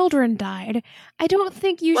wife and children died. I don't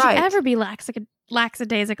think you should ever be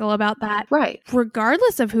lackadaisical about that. Right.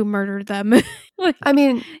 Regardless of who murdered them. I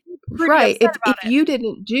mean... Right. If you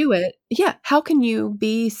didn't do it, how can you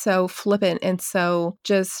be so flippant and so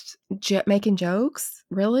just making jokes?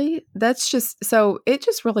 Really? That's just, so it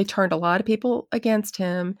just really turned a lot of people against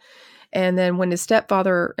him. And then when his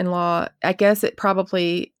stepfather-in-law, I guess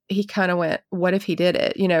he kind of went, what if he did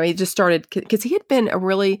it? He just started, because he had been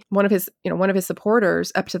one of his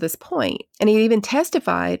supporters up to this point. And he even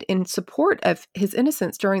testified in support of his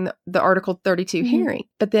innocence during the Article 32 hearing.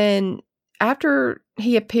 But then after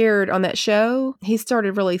he appeared on that show, he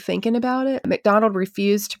started really thinking about it. Macdonald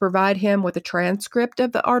refused to provide him with a transcript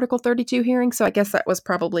of the Article 32 hearing, so I guess that was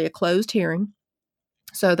probably a closed hearing.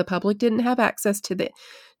 So the public didn't have access to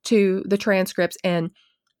the transcripts, and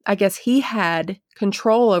I guess he had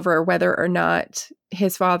control over whether or not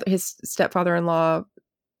his stepfather-in-law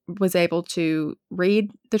was able to read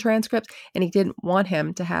the transcripts, and he didn't want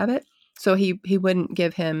him to have it, so he wouldn't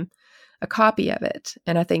give him a copy of it.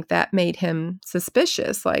 And I think that made him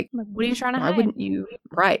suspicious. Like, what are you trying to hide? Why wouldn't you?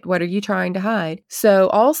 Right. What are you trying to hide? So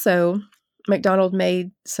also, Macdonald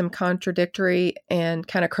made some contradictory and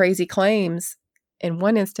kind of crazy claims. In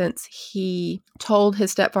one instance, he told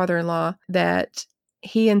his stepfather-in-law that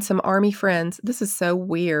he and some Army friends, this is so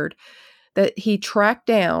weird, that he tracked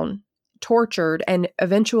down, tortured, and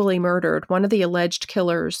eventually murdered one of the alleged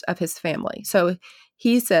killers of his family. So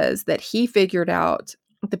he says that he figured out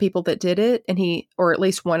the people that did it, and or at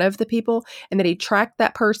least one of the people, and that he tracked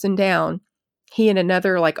that person down. He and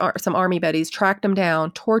another, some Army buddies, tracked them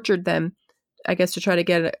down, tortured them, I guess, to try to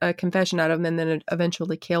get a confession out of them, and then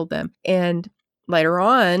eventually killed them. And later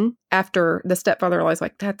on, after the stepfather was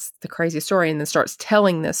like, that's the crazy story, and then starts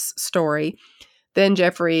telling this story, then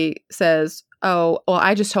Jeffrey says, oh, well,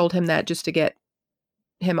 I just told him that just to get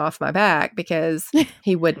him off my back, because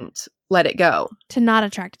he wouldn't let it go. To not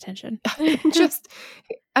attract attention.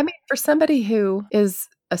 For somebody who is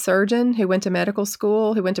a surgeon, who went to medical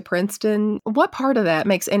school, who went to Princeton, what part of that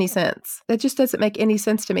makes any sense? That just doesn't make any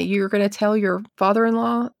sense to me. You're going to tell your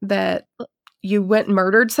father-in-law that you went and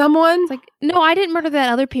murdered someone? It's like, no, I didn't murder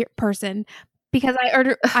that other person, because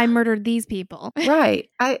I murdered these people. Right.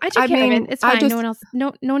 I took care of it. It's fine.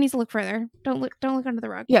 No one needs to look further. Don't look under the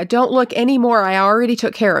rug. Yeah, don't look anymore. I already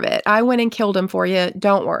took care of it. I went and killed him for you.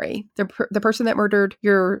 Don't worry. The person that murdered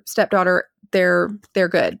your stepdaughter, they're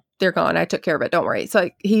good. They're gone. I took care of it. Don't worry. So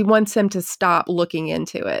he wants him to stop looking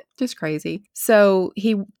into it. Just crazy. So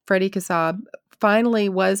Freddie Kassab, finally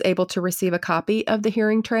was able to receive a copy of the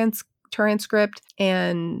hearing transcript,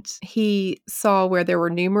 and he saw where there were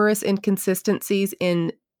numerous inconsistencies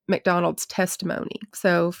in Macdonald's testimony.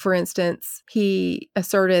 So, for instance, he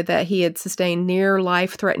asserted that he had sustained near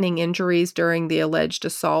life-threatening injuries during the alleged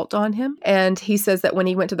assault on him. And he says that when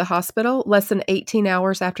he went to the hospital, less than 18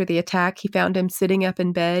 hours after the attack, he found him sitting up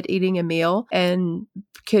in bed eating a meal and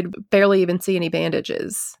could barely even see any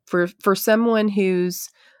bandages. For someone whose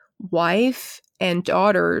wife and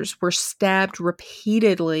daughters were stabbed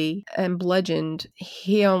repeatedly and bludgeoned,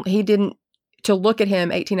 he didn't. To look at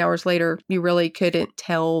him 18 hours later, you really couldn't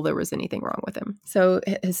tell there was anything wrong with him. So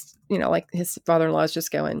his father-in-law is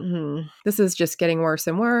just going, this is just getting worse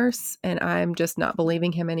and worse, and I'm just not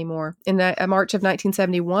believing him anymore. In March of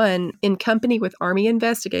 1971, in company with Army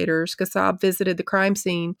investigators, Gardesil visited the crime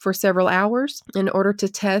scene for several hours in order to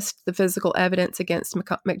test the physical evidence against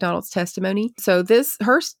Macdonald's testimony. So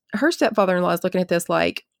her stepfather-in-law is looking at this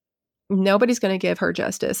like, nobody's going to give her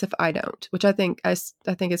justice if I don't, which I think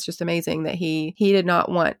it's just amazing that he did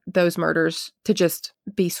not want those murders to just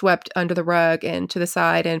be swept under the rug and to the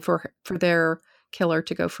side and for their killer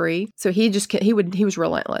to go free. So he was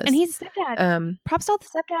relentless. And he's stepdad. Props to all the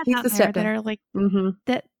stepdads out there that are like,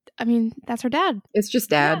 that. I mean, that's her dad. It's just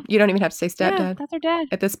dad. Yeah. You don't even have to say stepdad. Yeah, that's her dad.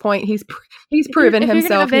 At this point, he's proven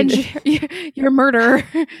himself. You're gonna avenge your murderer.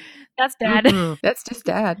 That's dad. That's just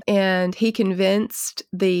dad. And he convinced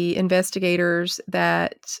the investigators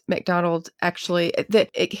that Macdonald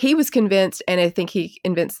he was convinced, and I think he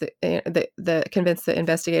convinced the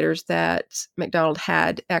investigators that Macdonald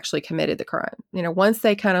had actually committed the crime. Once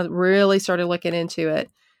they kind of really started looking into it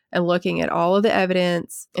and looking at all of the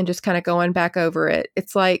evidence and just kind of going back over it,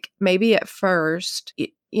 it's like maybe at first,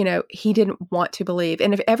 he didn't want to believe.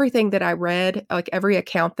 And if everything that I read, like every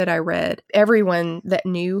account that I read, everyone that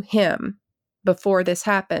knew him before this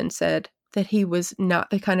happened said that he was not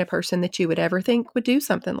the kind of person that you would ever think would do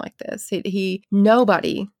something like this.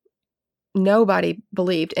 Nobody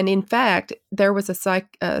believed. And in fact, there was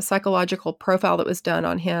a psychological profile that was done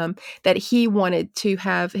on him that he wanted to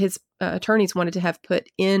have, his attorneys wanted to have put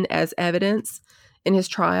in as evidence in his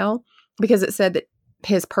trial, because it said that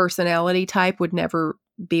his personality type would never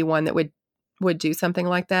be one that would do something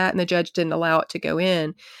like that. And the judge didn't allow it to go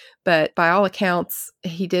in. But by all accounts,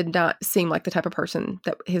 he did not seem like the type of person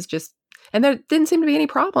that and there didn't seem to be any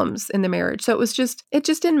problems in the marriage. So it just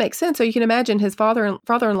didn't make sense. So you can imagine his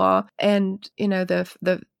father-in-law and,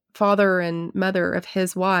 the father and mother of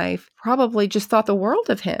his wife probably just thought the world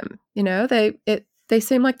of him. They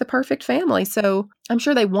seemed like the perfect family. So I'm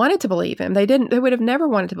sure they wanted to believe him. They would have never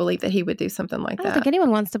wanted to believe that he would do something like that. I don't think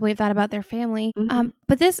anyone wants to believe that about their family.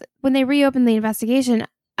 But when they reopened the investigation,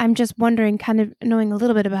 I'm just wondering, kind of knowing a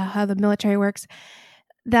little bit about how the military works,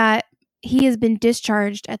 that he has been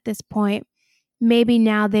discharged at this point. Maybe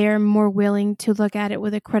now they're more willing to look at it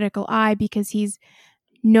with a critical eye because he's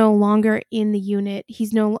no longer in the unit.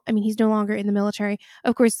 He's no longer in the military.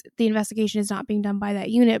 Of course, the investigation is not being done by that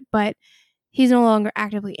unit, but he's no longer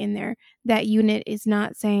actively in there. That unit is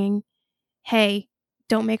not saying, hey,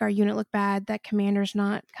 don't make our unit look bad. That commander's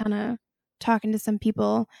not kind of talking to some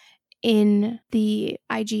people in the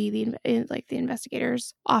IG, the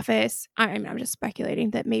investigator's office. I'm just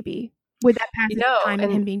speculating that maybe with that passage of time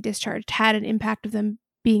and him being discharged had an impact of them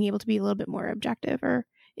being able to be a little bit more objective or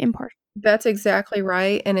impartial. That's exactly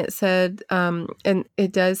right. And it said, and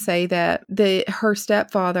it does say that her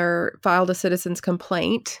stepfather filed a citizen's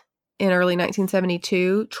complaint in early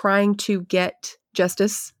 1972 trying to get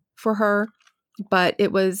justice for her, but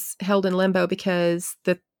it was held in limbo because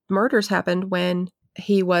the murders happened when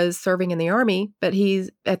he was serving in the Army, but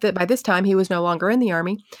by this time he was no longer in the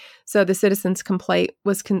Army. So the citizen's complaint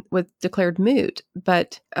was declared moot.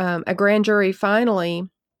 But a grand jury finally,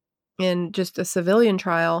 in just a civilian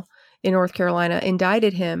trial in North Carolina,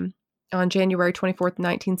 indicted him on January 24th,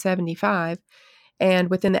 1975. And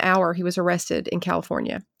within the hour, he was arrested in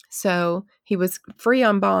California. So he was free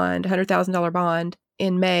on bond, $100,000 bond,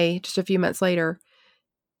 in May, just a few months later.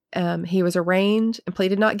 He was arraigned and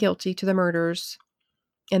pleaded not guilty to the murders.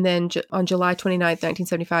 And then on July 29th,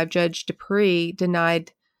 1975, Judge Dupree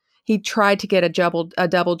he tried to get a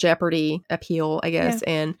double jeopardy appeal, I guess,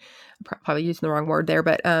 and probably using the wrong word there,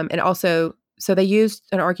 but, and also, so they used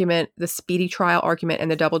an argument, the speedy trial argument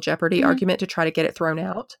and the double jeopardy argument to try to get it thrown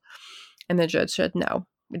out. And the judge said, no,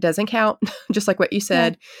 it doesn't count. Just like what you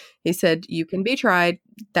said. Yeah. He said, you can be tried.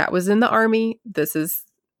 That was in the Army. This is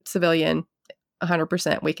civilian.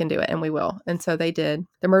 100%, we can do it, and we will. And so they did.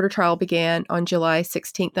 The murder trial began on July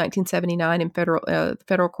 16th, 1979 in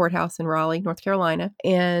federal courthouse in Raleigh, North Carolina.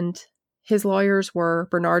 And his lawyers were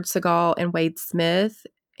Bernard Segal and Wade Smith.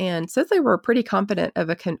 And since they were pretty confident of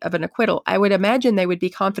an acquittal, I would imagine they would be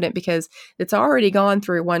confident because it's already gone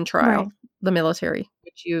through one trial, the military,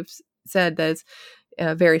 which you've said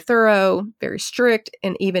very thorough, very strict,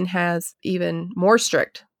 and even has even more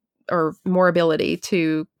strict or more ability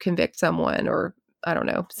to convict someone, or I don't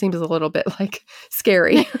know, seems a little bit like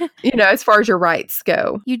scary, as far as your rights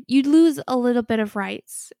go. You'd lose a little bit of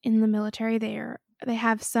rights in the military there. They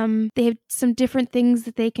have some different things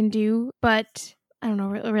that they can do, but I don't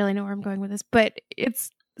really know where I'm going with this, but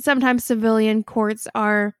it's sometimes civilian courts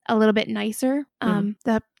are a little bit nicer.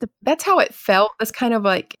 That's how it felt. It's kind of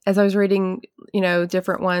like, as I was reading,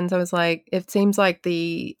 different ones, I was like, it seems like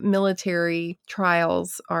the military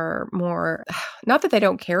trials are more, not that they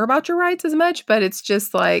don't care about your rights as much, but it's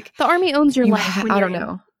just like the Army owns your life. I don't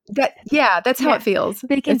know. That's how it feels.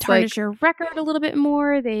 They can tarnish your record a little bit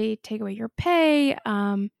more. They take away your pay.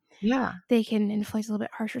 They can inflict a little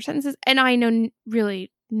bit harsher sentences. And I know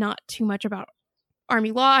really not too much about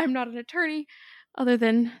Army law. I'm not an attorney, other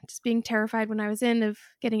than just being terrified when I was of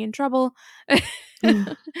getting in trouble.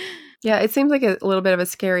 Yeah, it seems like a little bit of a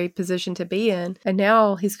scary position to be in. And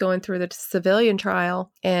now he's going through the civilian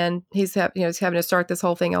trial, and he's having to start this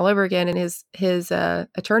whole thing all over again. And his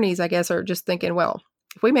attorneys, I guess, are just thinking, well,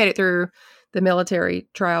 if we made it through the military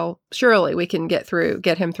trial, surely we can get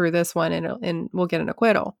him through this one, and we'll get an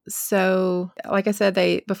acquittal. So, like I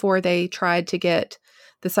said, before they tried to get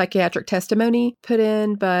the psychiatric testimony put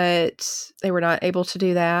in, but they were not able to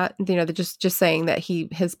do that. They're just saying that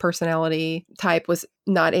his personality type was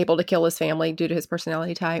not able to kill his family due to his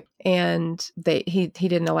personality type, and he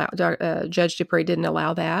didn't allow Judge Dupree didn't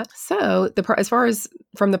allow that. So as far as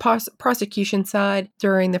from the prosecution side,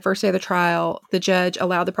 during the first day of the trial, the judge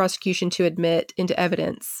allowed the prosecution to admit into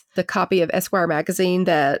evidence the copy of Esquire magazine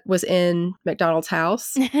that was in Macdonald's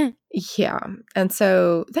house. Yeah, and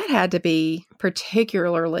so that had to be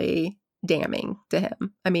particularly damning to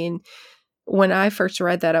him. I mean, when I first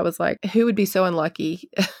read that, I was like, who would be so unlucky?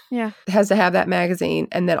 Yeah. Has to have that magazine.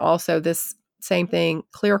 And then also this same thing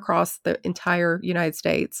clear across the entire United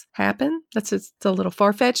States happen. It's a little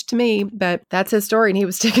far-fetched to me, but that's his story, and he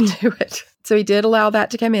was sticking to it. So he did allow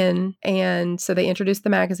that to come in. And so they introduced the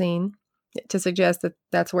magazine to suggest that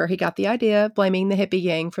that's where he got the idea, blaming the hippie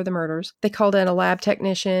gang for the murders. They called in a lab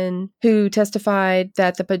technician who testified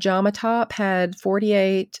that the pajama top had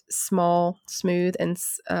 48 small, smooth, and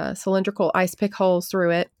cylindrical ice pick holes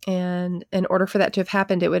through it. And in order for that to have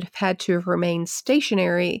happened, it would have had to have remained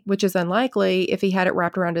stationary, which is unlikely if he had it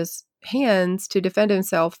wrapped around his hands to defend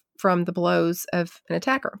himself from the blows of an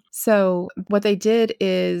attacker. So what they did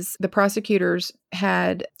is the prosecutors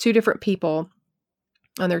had two different people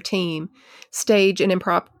on their team stage an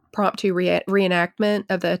impromptu reenactment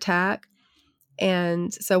of the attack.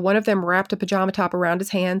 And so one of them wrapped a pajama top around his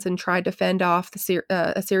hands and tried to fend off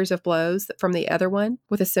a series of blows from the other one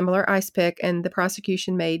with a similar ice pick. And the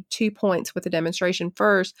prosecution made 2 points with the demonstration.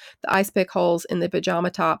 First, the ice pick holes in the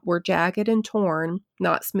pajama top were jagged and torn,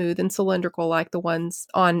 not smooth and cylindrical like the ones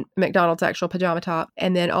on Macdonald's actual pajama top.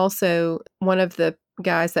 And then also one of the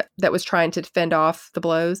guys that was trying to fend off the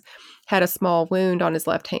blows had a small wound on his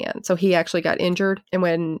left hand. So he actually got injured. And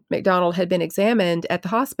when Macdonald had been examined at the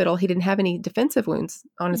hospital, he didn't have any defensive wounds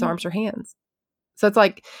on his arms or hands. So it's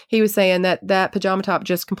like he was saying that pajama top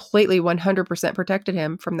just completely 100% protected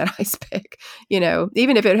him from that ice pick,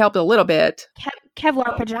 even if it helped a little bit.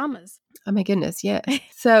 Kevlar pajamas. Oh my goodness, yes.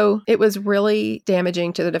 So it was really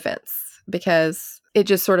damaging to the defense because it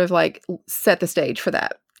just sort of like set the stage for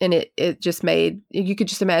that. And it just made, you could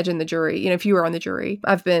just imagine the jury, if you were on the jury.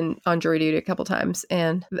 I've been on jury duty a couple times,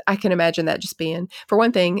 and I can imagine that just being, for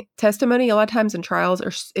one thing, testimony a lot of times in trials,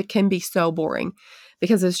 it can be so boring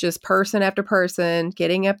because it's just person after person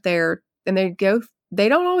getting up there, and they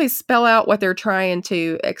don't always spell out what they're trying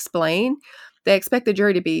to explain. They expect the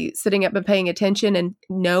jury to be sitting up and paying attention and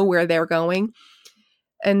know where they're going.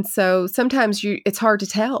 And so sometimes it's hard to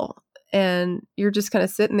tell, and you're just kind of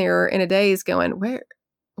sitting there in a daze going,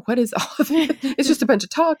 what is all of it? It's just a bunch of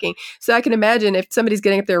talking. So I can imagine if somebody's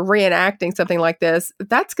getting up there reenacting something like this,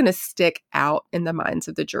 that's going to stick out in the minds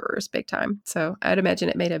of the jurors big time. So I'd imagine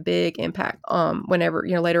it made a big impact whenever,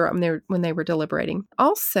 later on when they were deliberating.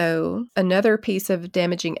 Also, another piece of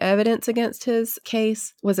damaging evidence against his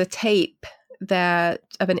case was a tape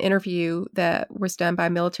of an interview that was done by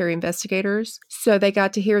military investigators. So they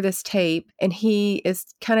got to hear this tape, and he is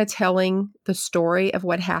kind of telling the story of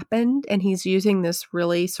what happened, and he's using this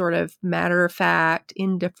really sort of matter-of-fact,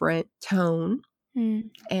 indifferent tone.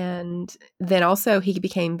 And then also he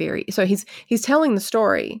became he's telling the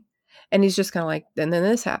story, and he's just kind of like, and then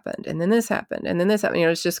this happened, and then this happened, and then this happened.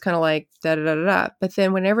 It's just kind of like da-da-da-da-da. But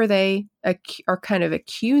then whenever they are kind of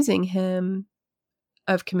accusing him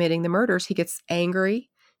of committing the murders, he gets angry,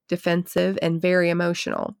 defensive, and very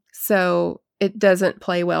emotional. So it doesn't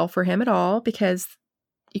play well for him at all because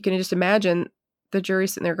you can just imagine the jury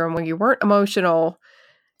sitting there going, well, you weren't emotional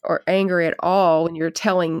or angry at all when you're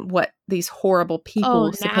telling what these horrible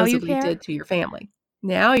people supposedly did to your family.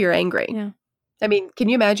 Now you're angry. Yeah. I mean, can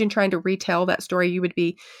you imagine trying to retell that story? You would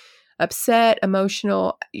be upset,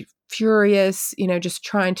 emotional, furious, just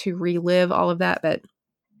trying to relive all of that. But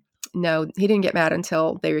no, he didn't get mad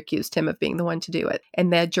until they accused him of being the one to do it.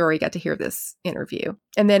 And the jury got to hear this interview.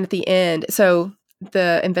 And then at the end, so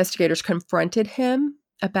the investigators confronted him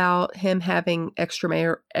about him having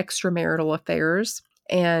extramarital affairs.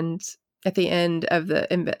 And at the end of the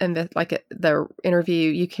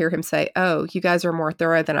interview, you hear him say, "Oh, you guys are more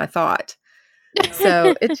thorough than I thought."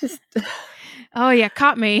 So it's just... Oh, yeah,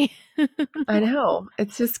 caught me. I know.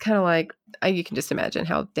 It's just kind of like, you can just imagine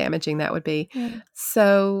how damaging that would be. Yeah.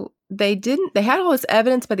 So they had all this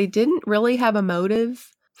evidence, but they didn't really have a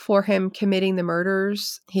motive for him committing the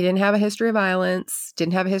murders. He didn't have a history of violence,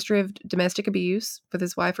 didn't have a history of domestic abuse with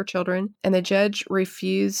his wife or children. And the judge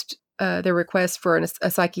refused their request for a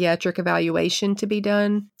psychiatric evaluation to be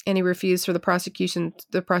done. And he refused for the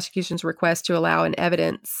prosecution's request to allow an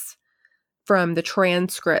evidence from the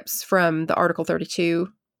transcripts from the Article 32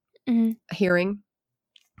 hearing.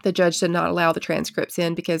 The judge did not allow the transcripts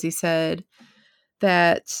in because he said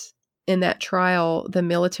that in that trial, the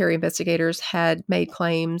military investigators had made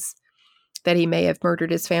claims that he may have murdered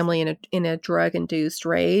his family in a drug-induced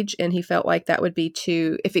rage, and he felt like that would be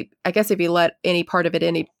too... if he let any part of it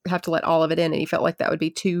in, he'd have to let all of it in, and he felt like that would be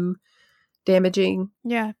too damaging.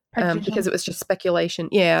 Yeah. Because it was just speculation.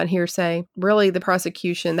 Yeah, and hearsay. Really, the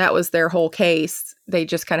prosecution, that was their whole case. They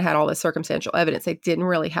just kind of had all this circumstantial evidence. They didn't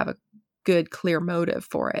really have a good, clear motive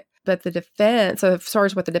for it. But the defense, so as far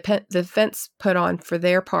as what the defense put on for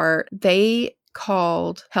their part, they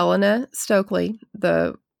called Helena Stokely,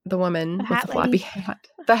 the woman with the floppy hat,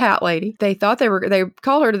 the hat lady. They thought they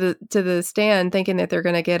called her to the stand thinking that they're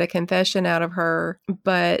going to get a confession out of her,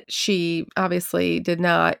 but she obviously did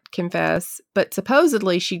not confess. But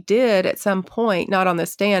supposedly she did at some point, not on the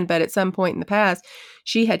stand, but at some point in the past,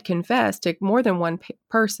 she had confessed to more than one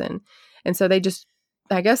person. And so they just,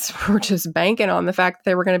 I guess, were just banking on the fact that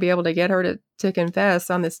they were going to be able to get her to confess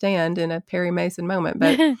on the stand in a Perry Mason moment.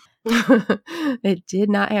 But it did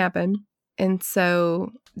not happen. And so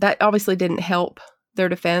that obviously didn't help their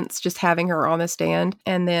defense, just having her on the stand.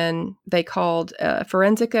 And then they called a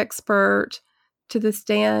forensic expert to the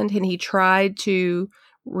stand, and he tried to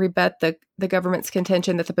rebut the government's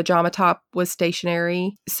contention that the pajama top was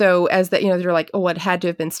stationary. So as that, they're like, oh, it had to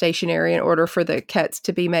have been stationary in order for the cuts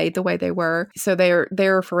to be made the way they were. So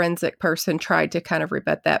their forensic person tried to kind of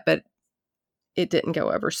rebut that, but it didn't go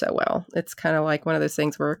over so well. It's kind of like one of those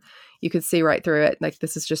things where you could see right through it. Like,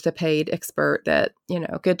 this is just a paid expert that,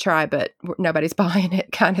 good try, but nobody's buying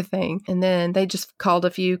it kind of thing. And then they just called a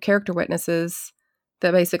few character witnesses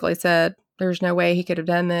that basically said, there's no way he could have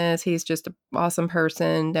done this. He's just an awesome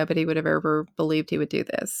person. Nobody would have ever believed he would do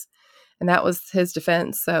this. And that was his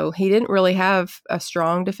defense. So he didn't really have a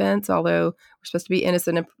strong defense, although we're supposed to be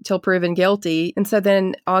innocent until proven guilty. And so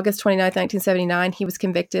then August 29th, 1979, he was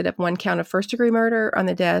convicted of 1 count of first-degree murder on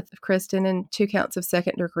the death of Kristen and 2 counts of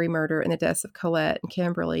second-degree murder in the deaths of Colette and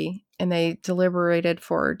Kimberly. And they deliberated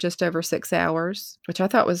for just over 6 hours, which I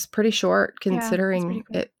thought was pretty short considering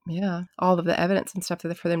all of the evidence and stuff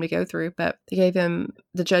for them to go through. But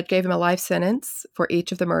the judge gave him a life sentence for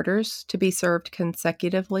each of the murders to be served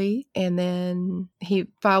consecutively. And then he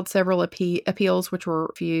filed several appeals, which were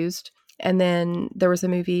refused. And then there was a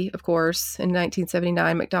movie, of course. In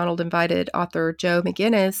 1979, Macdonald invited author Joe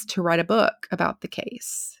McGinnis to write a book about the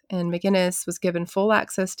case. And McGinnis was given full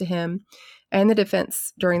access to him and the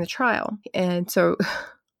defense during the trial. And so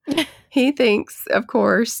he thinks, of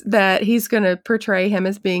course, that he's going to portray him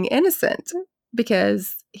as being innocent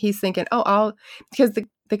because he's thinking, because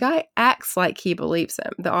the guy acts like he believes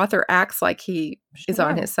him. The author acts like he is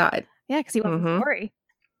on his side. Yeah, because he wants the story.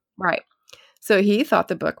 Right. So he thought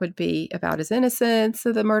the book would be about his innocence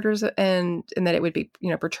of the murders and that it would be,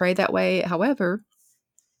 portrayed that way. However,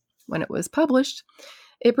 when it was published,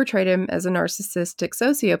 it portrayed him as a narcissistic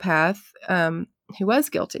sociopath who was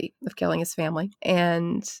guilty of killing his family.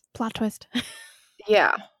 And plot twist.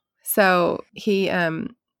 Yeah. So he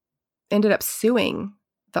ended up suing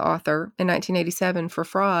the author in 1987 for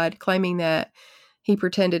fraud, claiming that he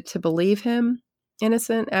pretended to believe him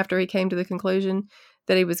innocent after he came to the conclusion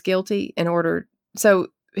that he was guilty so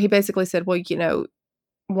he basically said, well,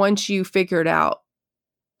 once you figured out,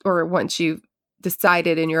 or once you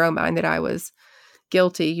decided in your own mind that I was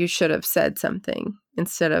guilty, you should have said something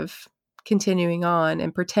instead of continuing on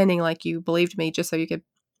and pretending like you believed me just so you could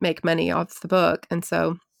make money off the book. And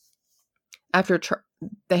so after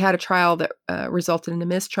they had a trial that resulted in a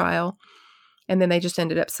mistrial. And then they just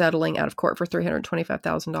ended up settling out of court for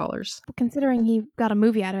 $325,000. Considering he got a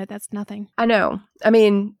movie out of it, that's nothing. I know. I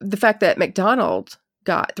mean, the fact that Macdonald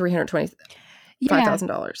got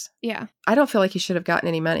 $325,000. Yeah. I don't feel like he should have gotten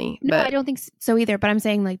any money. No, I don't think so either. But I'm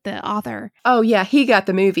saying like the author. Oh, yeah. He got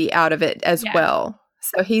the movie out of it as well.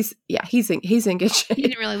 So he's in good shape. He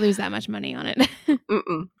didn't really lose that much money on it.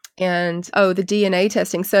 And, the DNA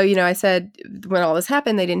testing. So, I said when all this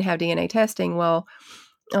happened, they didn't have DNA testing. Well,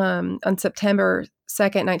 on September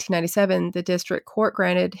 2nd, 1997, the district court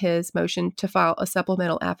granted his motion to file a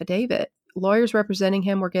supplemental affidavit. Lawyers representing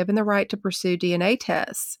him were given the right to pursue DNA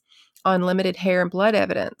tests on limited hair and blood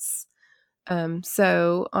evidence.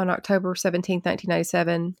 So on October 17th,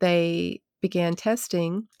 1997, they began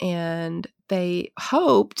testing, and they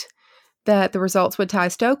hoped that the results would tie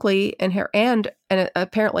Stokely and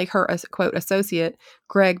apparently her, quote, associate,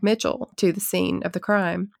 Greg Mitchell, to the scene of the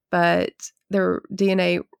crime. But their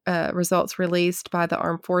DNA results released by the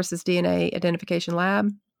Armed Forces DNA Identification Lab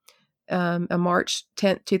on March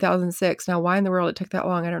 10th, 2006. Now, why in the world it took that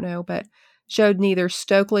long, I don't know, but showed neither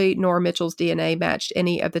Stokely nor Mitchell's DNA matched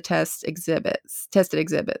any of the tested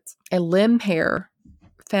exhibits. A limb hair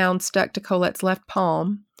found stuck to Colette's left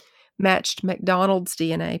palm matched Macdonald's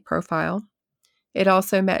DNA profile. It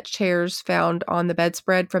also matched hairs found on the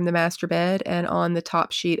bedspread from the master bed and on the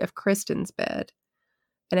top sheet of Kristen's bed.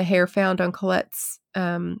 And a hair found on Colette's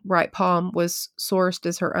right palm was sourced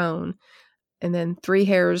as her own. And then 3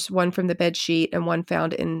 hairs, one from the bed sheet and one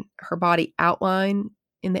found in her body outline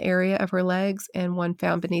in the area of her legs, and one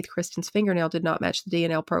found beneath Kristen's fingernail did not match the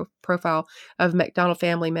DNA profile of MacDonald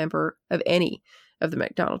family member, of any of the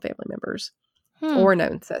MacDonald family members or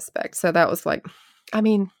known suspects. So that was like, I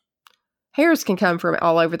mean, hairs can come from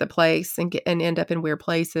all over the place and end up in weird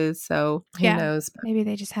places. So who knows? Maybe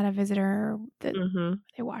they just had a visitor that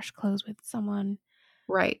they washed clothes with someone.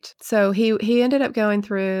 Right. So he ended up going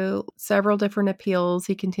through several different appeals.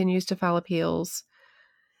 He continues to file appeals,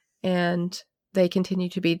 and they continue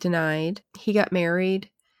to be denied. He got married.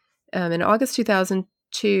 In August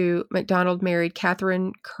 2002, Macdonald married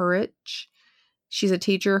Catherine Courage. She's a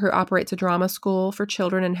teacher who operates a drama school for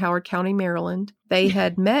children in Howard County, Maryland. They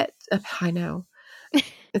had met. I know.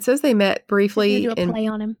 It says they met briefly. Do a play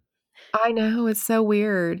on him. I know. It's so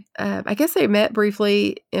weird. I guess they met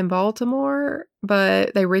briefly in Baltimore,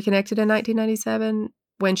 but they reconnected in 1997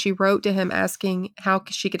 when she wrote to him asking how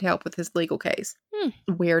she could help with his legal case.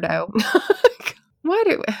 Weirdo.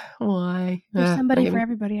 Why? There's somebody for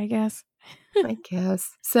everybody, I guess. I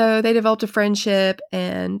guess. So they developed a friendship,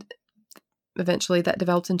 and eventually that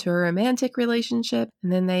developed into a romantic relationship.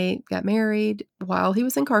 And then they got married while he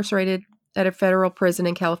was incarcerated at a federal prison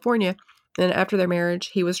in California. And after their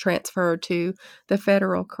marriage, he was transferred to the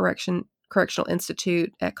Federal Correctional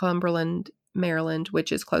Institute at Cumberland, Maryland,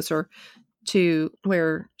 which is closer to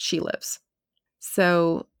where she lives.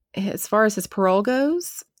 So as far as his parole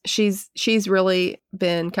goes, she's really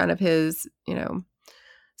been kind of his,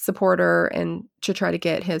 supporter and to try to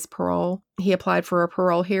get his parole. He applied for a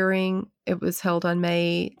parole hearing. It was held on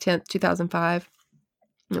May 10th, 2005.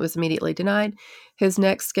 It was immediately denied. His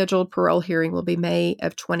next scheduled parole hearing will be May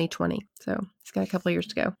of 2020. So he's got a couple of years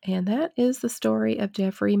to go. And that is the story of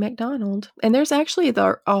Jeffrey Macdonald. And there's actually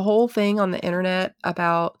a whole thing on the internet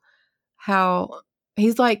about how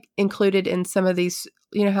he's like included in some of these,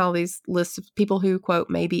 how these lists of people who, quote,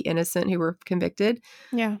 may be innocent who were convicted.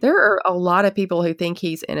 Yeah. There are a lot of people who think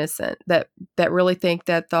he's innocent, that really think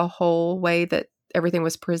that the whole way that everything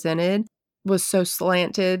was presented was so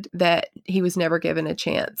slanted that he was never given a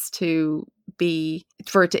chance anyone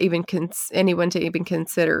to even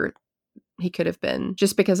consider he could have been,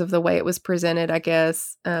 just because of the way it was presented, I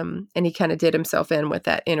guess. And he kind of did himself in with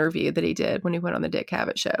that interview that he did when he went on the Dick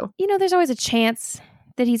Cavett show. There's always a chance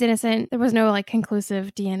that he's innocent. There was no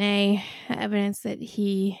conclusive DNA evidence that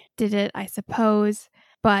he did it, I suppose,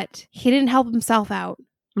 but he didn't help himself out.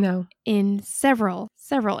 No. In several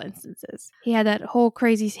instances. He had that whole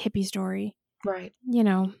crazy hippie story. Right.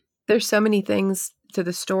 There's so many things to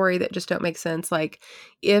the story that just don't make sense. Like,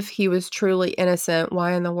 if he was truly innocent,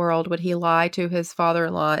 why in the world would he lie to his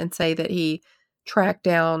father-in-law and say that he tracked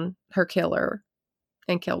down her killer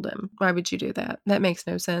and killed him? Why would you do that? That makes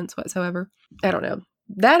no sense whatsoever. I don't know.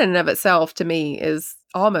 That in and of itself, to me, is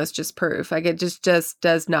almost just proof. It just does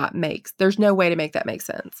not there's no way to make that make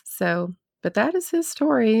sense. So, but that is his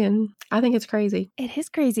story, and I think it's crazy. It is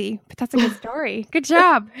crazy, but that's a good story. Good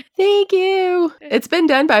job. Thank you. It's been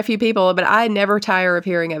done by a few people, but I never tire of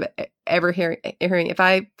hearing of it. Hearing. If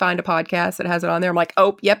I find a podcast that has it on there, I'm like,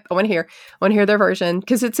 oh, yep, I want to hear their version,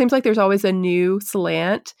 because it seems like there's always a new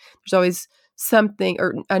slant. There's always something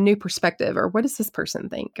or a new perspective, or what does this person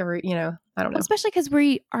think? Or, I don't know. Especially because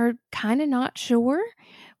we are kind of not sure.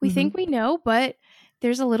 We think we know, but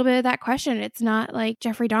there's a little bit of that question. It's not like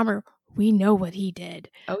Jeffrey Dahmer. We know what he did.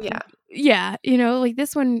 Oh, yeah. Yeah. Like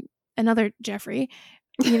this one, another Jeffrey,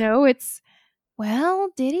 it's, well,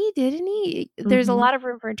 did he, didn't he? There's a lot of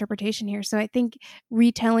room for interpretation here. So I think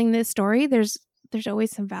retelling this story, there's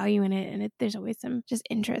always some value in it, and there's always some just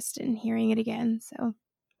interest in hearing it again. So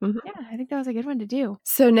yeah, I think that was a good one to do.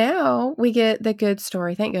 So now we get the good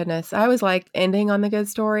story. Thank goodness. I always like ending on the good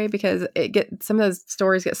story because some of those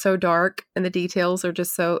stories get so dark and the details are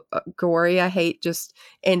just so gory. I hate just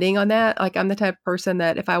ending on that. Like, I'm the type of person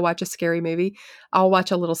that if I watch a scary movie, I'll watch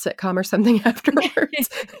a little sitcom or something afterwards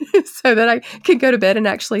so that I can go to bed and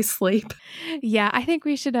actually sleep. Yeah, I think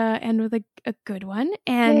we should end with a good one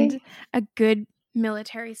and a good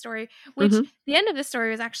military story, which the end of the story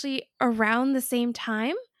was actually around the same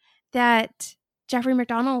time that Jeffrey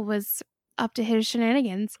Macdonald was up to his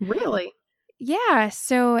shenanigans. Really? Yeah.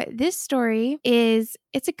 So this story it's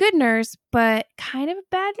a good nurse, but kind of a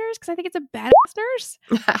bad nurse because I think it's a badass nurse.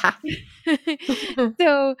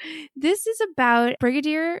 So this is about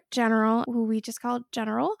Brigadier General, who we just called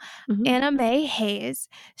General, Anna Mae Hays.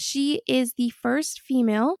 She is the first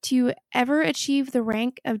female to ever achieve the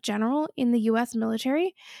rank of general in the U.S.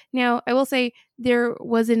 military. Now, I will say there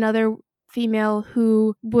was another female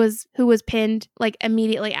who was pinned like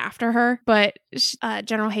immediately after her, but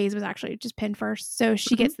General Hays was actually just pinned first, so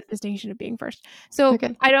she gets the distinction of being first. So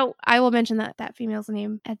I will mention that female's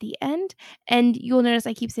name at the end, and you'll notice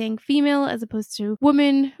I keep saying female as opposed to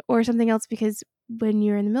woman or something else because when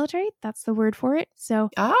you're in the military, that's the word for it. So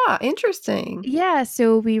interesting. Yeah,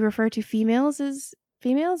 so we refer to females as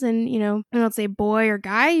females, and I don't say boy or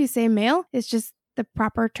guy, you say male. It's just the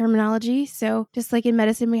proper terminology. So just like in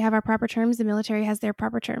medicine, we have our proper terms, the military has their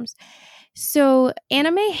proper terms. So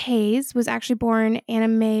Anna Mae Hays was actually born Anna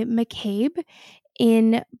Mae McCabe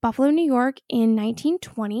in Buffalo, New York in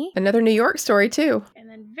 1920. Another New York story too. And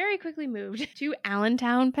then very quickly moved to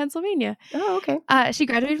Allentown, Pennsylvania. Oh, okay. She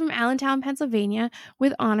graduated from Allentown, Pennsylvania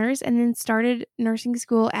with honors and then started nursing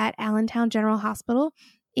school at Allentown General Hospital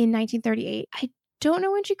in 1938. I don't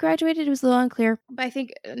know when she graduated. It was a little unclear, but I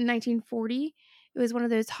think 1940. It was one of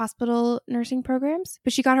those hospital nursing programs,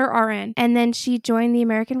 but she got her RN, and then she joined the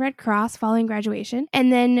American Red Cross following graduation.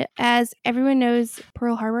 And then, as everyone knows,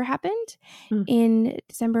 Pearl Harbor happened in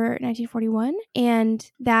December 1941,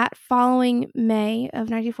 and that following May of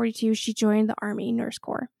 1942, she joined the Army Nurse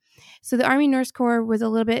Corps. So the Army Nurse Corps was a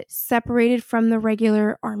little bit separated from the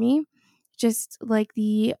regular Army, just like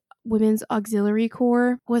the Women's Auxiliary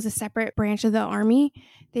Corps was a separate branch of the Army.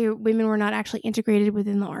 Women were not actually integrated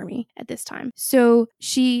within the Army at this time. So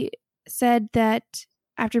she said that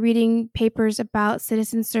after reading papers about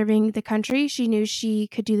citizens serving the country, she knew she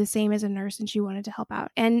could do the same as a nurse and she wanted to help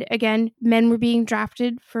out. And again, men were being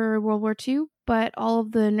drafted for World War II, but all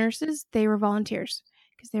of the nurses, they were volunteers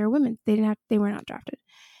because they were women. They were not drafted.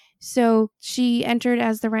 So she entered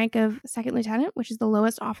as the rank of second lieutenant, which is the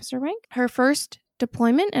lowest officer rank. Her first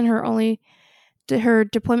deployment and her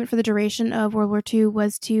deployment for the duration of World War II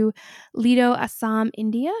was to Lido, Assam,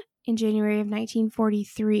 India in January of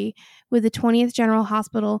 1943 with the 20th General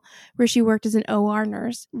Hospital, where she worked as an OR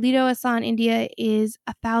nurse. Lido, Assam, India is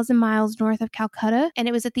 1,000 miles north of Calcutta, and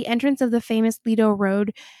it was at the entrance of the famous Lido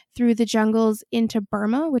Road through the jungles into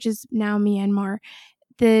Burma, which is now Myanmar.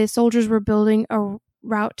 The soldiers were building a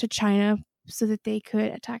route to China so that they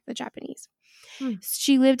could attack the Japanese.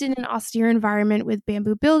 She lived in an austere environment with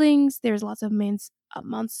bamboo buildings. There's lots of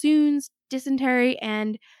monsoons, dysentery,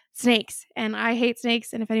 and snakes. And I hate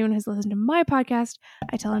snakes. And if anyone has listened to my podcast,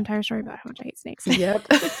 I tell an entire story about how much I hate snakes. Yep.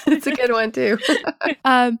 It's a good one too.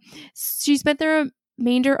 She spent the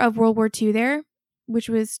remainder of World War II there, which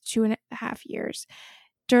was 2.5 years.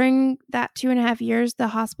 During that 2.5 years, the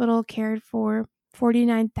hospital cared for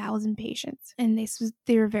 49,000 patients, and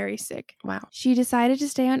they were very sick. Wow. She decided to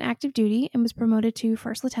stay on active duty and was promoted to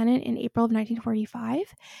first lieutenant in April of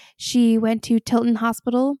 1945. She went to Tilton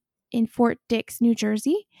Hospital in Fort Dix, New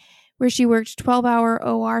Jersey, where she worked 12-hour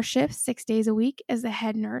OR shifts 6 days a week as the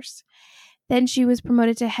head nurse. Then she was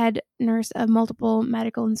promoted to head nurse of multiple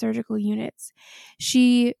medical and surgical units.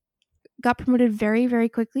 She got promoted very, very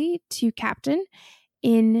quickly to captain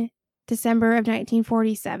in December of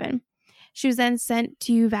 1947. She was then sent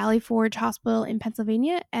to Valley Forge Hospital in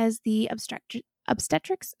Pennsylvania as the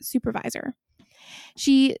obstetrics supervisor.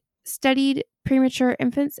 She studied premature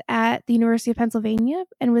infants at the University of Pennsylvania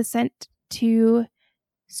and was set to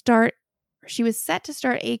start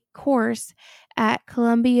a course at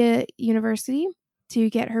Columbia University to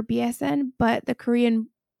get her BSN, but the Korean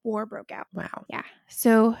war broke out. Wow. Yeah.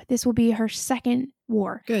 So this will be her second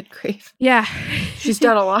war. Good grief. Yeah. She's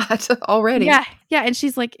done a lot already. Yeah. Yeah. And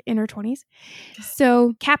she's like in her 20s.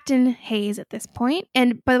 So Captain Hays at this point.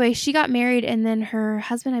 And by the way, she got married and then her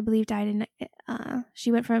husband, I believe, died in,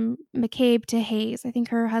 she went from McCabe to Hays. I think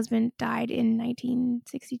her husband died in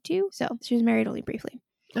 1962. So she was married only briefly.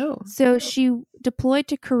 Oh. So she deployed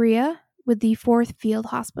to Korea with the 4th Field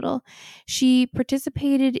Hospital. She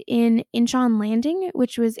participated in Incheon Landing,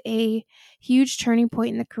 which was a huge turning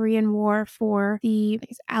point in the Korean War for the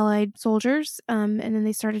Allied soldiers. And then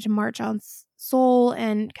they started to march on Seoul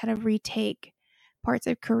and kind of retake parts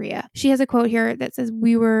of Korea. She has a quote here that says,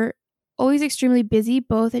 "We were always extremely busy,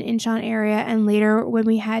 both in Incheon area and later when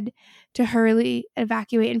we had to hurriedly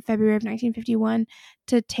evacuate in February of 1951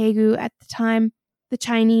 to Daegu. At the time, the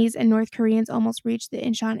Chinese and North Koreans almost reached the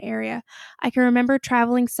Incheon area. I can remember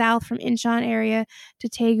traveling south from Incheon area to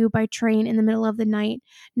Daegu by train in the middle of the night,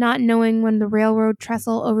 not knowing when the railroad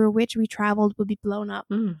trestle over which we traveled would be blown up."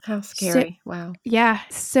 How scary. Wow. Yeah.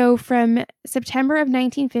 So from September of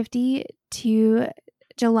 1950 to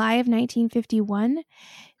July of 1951,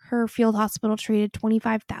 her field hospital treated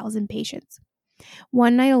 25,000 patients.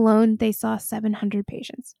 One night alone, they saw 700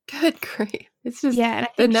 patients. Good grief. It's just,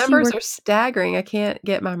 the numbers are staggering. I can't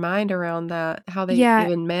get my mind around that, how they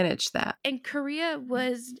even managed that. And Korea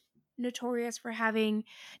was notorious for having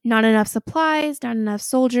not enough supplies, not enough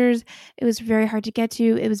soldiers. It was very hard to get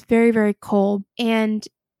to. It was very, very cold. And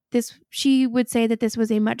she would say that this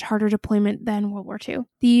was a much harder deployment than World War II.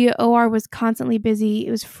 The OR was constantly busy.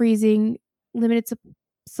 It was freezing, limited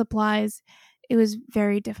supplies. It was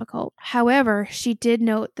very difficult. However, she did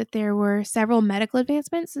note that there were several medical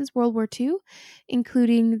advancements since World War II,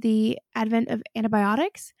 including the advent of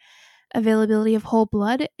antibiotics, availability of whole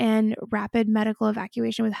blood, and rapid medical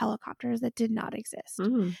evacuation with helicopters that did not exist.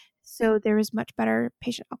 So there was much better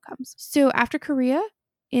patient outcomes. So after Korea,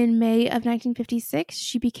 in May of 1956,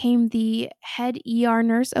 she became the head ER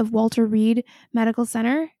nurse of Walter Reed Medical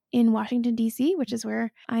Center in Washington, D.C., which is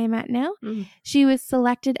where I am at now. She was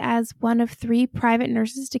selected as one of 3 private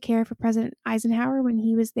nurses to care for President Eisenhower when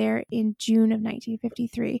he was there in June of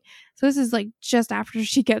 1953. So this is like just after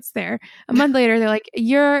she gets there. A month later, they're like,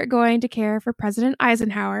 "You're going to care for President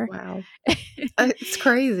Eisenhower." Wow. It's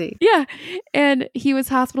crazy. Yeah. And he was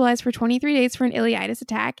hospitalized for 23 days for an ileitis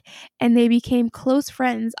attack, and they became close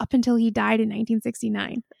friends up until he died in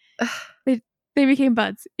 1969. They became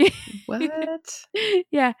buds. What?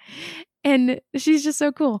 Yeah. And she's just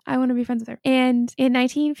so cool. I want to be friends with her. And in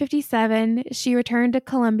 1957, she returned to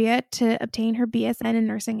Columbia to obtain her BSN in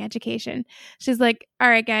nursing education. She's like, "All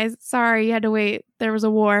right, guys, sorry you had to wait. There was a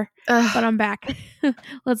war, but I'm back.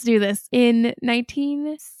 Let's do this." In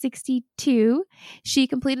 1962, she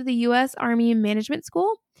completed the U.S. Army Management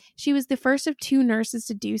School. She was the first of 2 nurses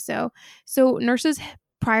to do so. So nurses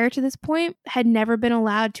prior to this point had never been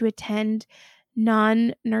allowed to attend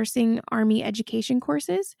non-nursing Army education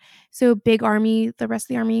courses. So big Army, the rest of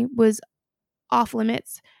the Army was off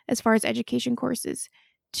limits as far as education courses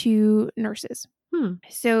to nurses.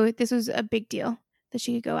 So this was a big deal that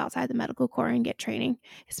she could go outside the medical corps and get training,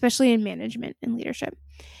 especially in management and leadership.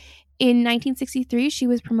 In 1963, she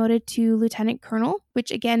was promoted to lieutenant colonel,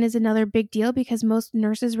 which again is another big deal because most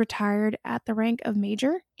nurses retired at the rank of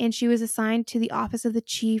major, and she was assigned to the office of the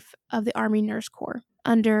chief of the Army Nurse Corps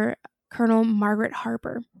under Colonel Margaret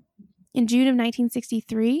Harper. In June of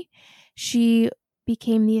 1963, she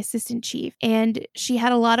became the assistant chief, and she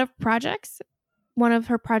had a lot of projects. One of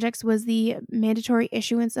her projects was the mandatory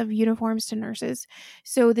issuance of uniforms to nurses.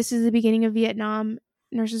 So this is the beginning of Vietnam.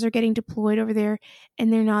 Nurses are getting deployed over there,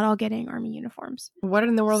 and they're not all getting Army uniforms. What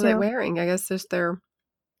in the world are they wearing? I guess just their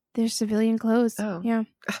civilian clothes. Yeah,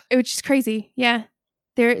 which is crazy. Yeah,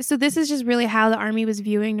 so this is just really how the Army was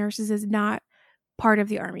viewing nurses as not part of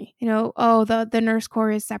the Army. The nurse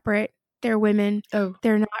corps is separate. They're women.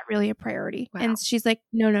 They're not really a priority. Wow. And she's like,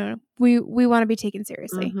 no. We want to be taken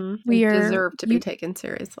seriously. We deserve to be taken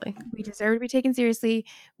seriously. We deserve to be taken seriously.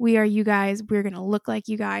 We are you guys. We're going to look like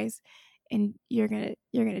you guys, and you're going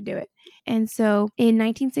to do it. And so in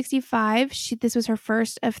 1965, this was her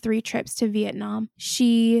first of 3 trips to Vietnam.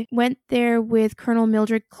 She went there with Colonel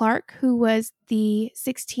Mildred Clark, who was the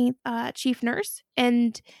 16th chief nurse,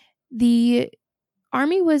 and the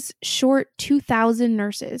Army was short 2,000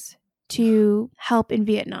 nurses to help in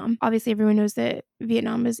Vietnam. Obviously, everyone knows that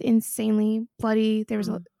Vietnam was insanely bloody. There was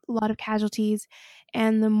a lot of casualties,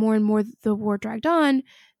 and the more and more the war dragged on,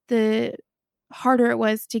 the harder it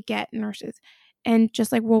was to get nurses. And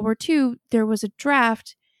just like World War II, there was a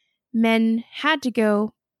draft. Men had to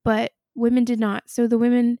go, but women did not. So the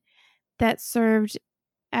women that served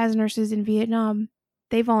as nurses in Vietnam,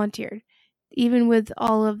 they volunteered. Even with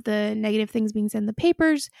all of the negative things being said in the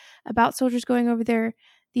papers about soldiers going over there,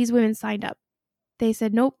 these women signed up. They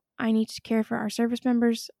said, nope, I need to care for our service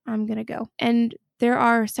members. I'm going to go. And there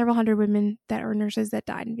are several hundred women that are nurses that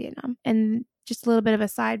died in Vietnam. And just a little bit of a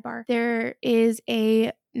sidebar. There is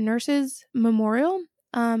a nurses memorial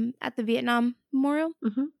at the Vietnam Memorial,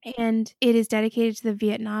 and it is dedicated to the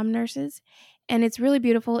Vietnam nurses. And it's really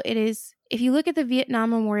beautiful. It is, if you look at the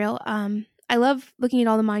Vietnam Memorial, I love looking at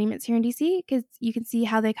all the monuments here in DC because you can see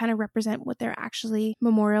how they kind of represent what they're actually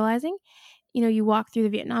memorializing. You know, you walk through the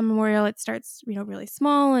Vietnam Memorial, it starts, really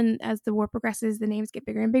small. And as the war progresses, the names get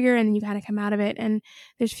bigger and bigger. And then you kind of come out of it and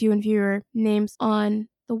there's fewer and fewer names on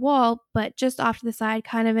the wall. But just off to the side,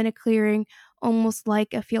 kind of in a clearing, almost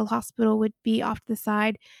like a field hospital would be off to the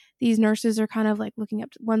side, these nurses are kind of like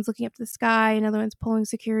one's looking up to the sky, another one's pulling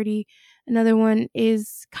security, another one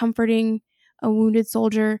is comforting a wounded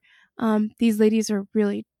soldier. These ladies are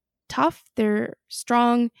really tough, they're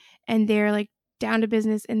strong, and they're like down to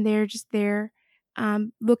business, and they're just there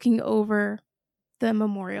looking over the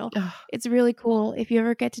memorial. It's really cool. If you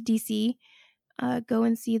ever get to DC, go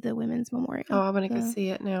and see the women's memorial. Oh, I want to go see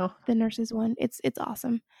it now. The nurses one. It's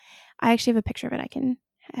awesome. I actually have a picture of it. I can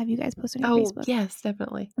have you guys post on your Facebook. Yes,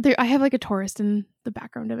 definitely. I have like a tourist in the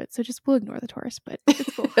background of it, so we'll ignore the tourist, but it's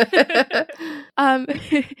cool.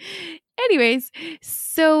 Anyways,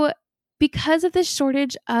 so because of this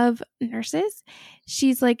shortage of nurses,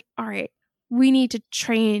 she's like, all right, we need to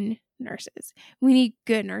train nurses. We need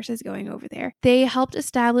good nurses going over there. They helped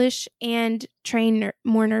establish and train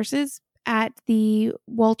more nurses at the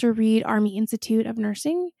Walter Reed Army Institute of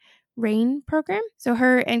Nursing RAIN program. So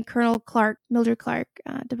her and Colonel Mildred Clark,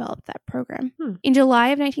 developed that program. In July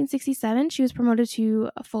of 1967, she was promoted to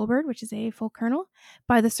a full bird, which is a full colonel,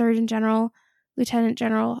 by the Surgeon General, Lieutenant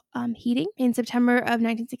General Heating. In September of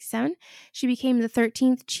 1967, she became the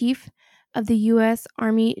 13th Chief of the U.S.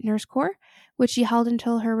 Army Nurse Corps, which she held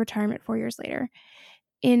until her retirement 4 years later.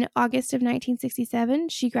 In August of 1967,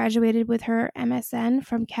 she graduated with her MSN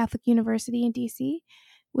from Catholic University in D.C.,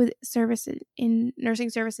 with service in nursing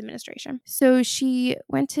service administration. So she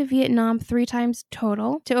went to Vietnam 3 times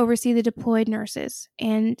total to oversee the deployed nurses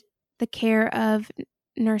and the care of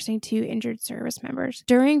nursing to injured service members.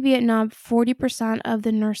 During Vietnam, 40% of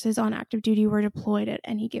the nurses on active duty were deployed at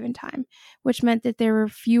any given time, which meant that there were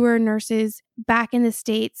fewer nurses back in the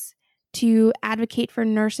States to advocate for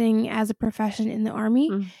nursing as a profession in the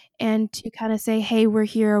Army and to kind of say, hey, we're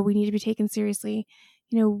here, we need to be taken seriously,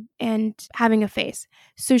 and having a face.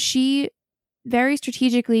 So she very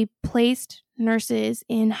strategically placed nurses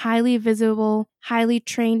in highly visible, highly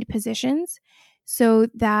trained positions so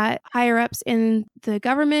that higher-ups in the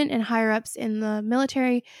government and higher-ups in the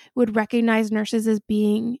military would recognize nurses as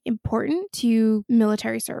being important to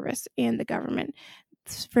military service and the government.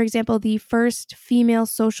 For example, the first female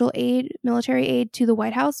military aide to the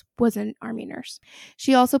White House was an Army nurse.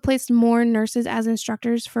 She also placed more nurses as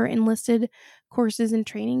instructors for enlisted courses and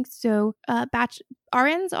training. So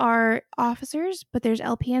RNs are officers, but there's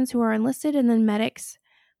LPNs who are enlisted, and then medics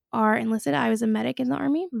are enlisted. I was a medic in the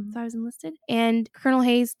Army, so I was enlisted. And Colonel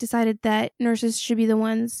Hays decided that nurses should be the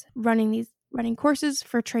ones running courses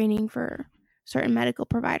for training for certain medical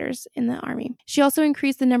providers in the Army. She also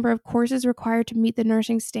increased the number of courses required to meet the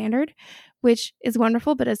nursing standard, which is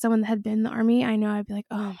wonderful. But as someone that had been in the Army, I know I'd be like,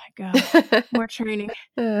 oh my God, more training.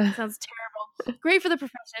 That sounds terrible. Great for the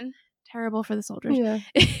profession, terrible for the soldiers. Yeah.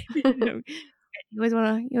 You always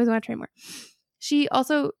want to train more. She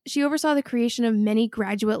oversaw the creation of many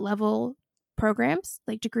graduate level programs,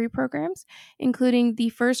 like degree programs, including the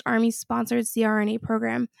first Army-sponsored CRNA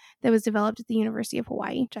program that was developed at the University of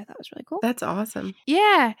Hawaii, which I thought was really cool. That's awesome.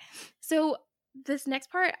 Yeah. So this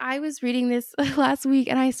next part, I was reading this last week,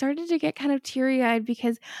 and I started to get kind of teary-eyed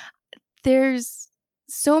because there's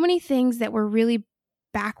so many things that were really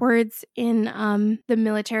backwards in the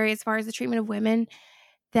military as far as the treatment of women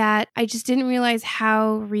that I just didn't realize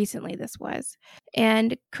how recently this was.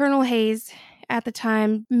 And Colonel Hays at the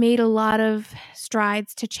time made a lot of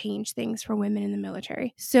strides to change things for women in the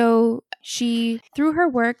military. So she, through her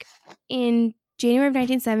work in January of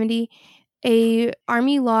 1970, a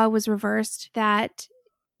Army law was reversed that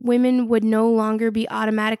women would no longer be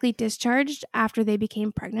automatically discharged after they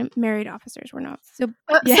became pregnant. Married officers were not. So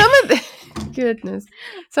yeah. Some of the goodness.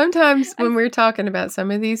 Sometimes when we're talking about some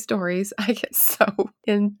of these stories, I get so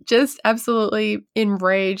just absolutely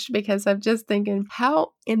enraged because I'm just thinking,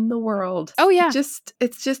 how in the world? Oh yeah,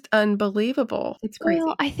 it's just unbelievable. It's crazy.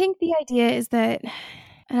 Well, I think the idea is that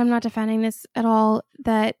and I'm not defending this at all,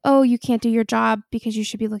 that, oh, you can't do your job because you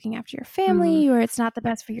should be looking after your family, or it's not the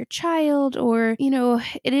best for your child, or,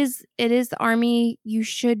 it is the Army. You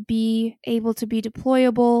should be able to be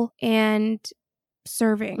deployable and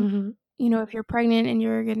serving. If you're pregnant and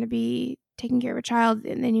you're going to be taking care of a child,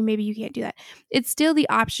 and then maybe you can't do that. It's still the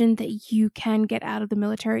option that you can get out of the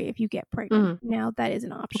military if you get pregnant. Now, that is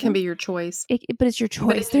an option. It can be your choice. But it's your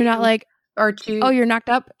choice. They're not like, oh, you're knocked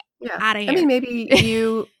up? Yeah. Out of here. I mean,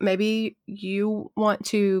 maybe you want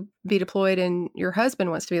to be deployed and your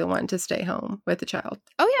husband wants to be the one to stay home with the child.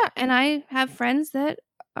 Oh, yeah. And I have friends that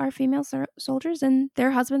are female soldiers, and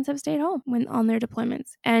their husbands have stayed home when on their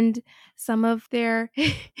deployments. And some of their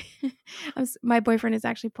my boyfriend is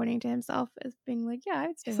actually pointing to himself as being like, yeah,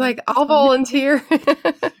 I'd stay home. It's like, I'll volunteer.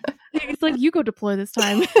 It's like, you go deploy this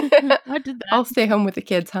time. I did that. I'll stay home with the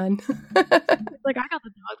kids, hon. Like, I got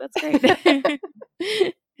the dog. That's great.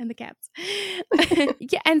 And the cats.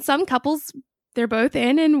 Yeah, and some couples, they're both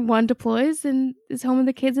in, and one deploys and is home with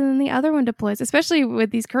the kids, and then the other one deploys. Especially with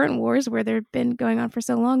these current wars where they've been going on for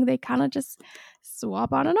so long, they kind of just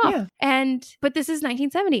swap on and off. Yeah. But this is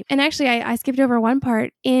 1970. And actually, I skipped over one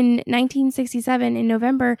part. In 1967, in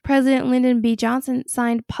November, President Lyndon B. Johnson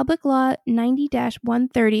signed Public Law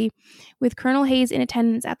 90-130 with Colonel Hays in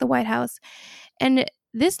attendance at the White House. And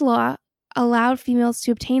this law allowed females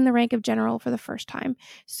to obtain the rank of general for the first time.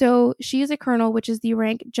 So she is a colonel, which is the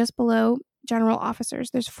rank just below general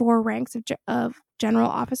officers. There's 4 ranks of general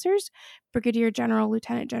officers: brigadier general,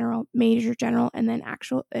 lieutenant general, major general, and then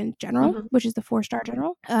general, which is the 4-star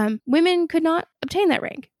general. Women could not obtain that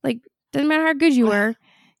rank. Like, doesn't matter how good you were,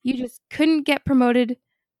 you just couldn't get promoted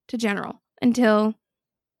to general until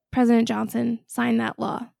President Johnson signed that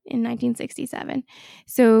law in 1967.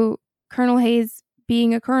 So Colonel Hays,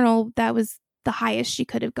 being a colonel, that was the highest she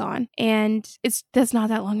could have gone. And that's not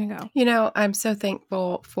that long ago. I'm so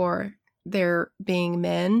thankful for there being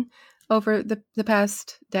men over the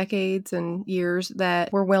past decades and years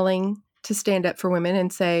that were willing to stand up for women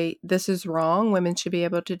and say, this is wrong. Women should be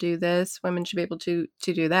able to do this. Women should be able to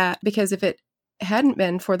do that. Because if it hadn't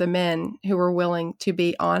been for the men who were willing to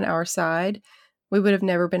be on our side, we would have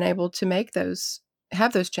never been able to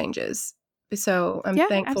have those changes. So I'm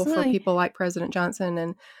thankful for people like President Johnson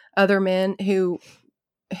and other men who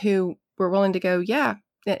were willing to go,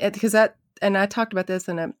 because and I talked about this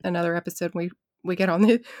in another episode. We get on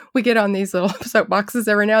these little soapboxes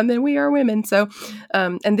every now and then. We are women. So,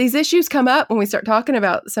 and these issues come up when we start talking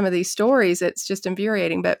about some of these stories. It's just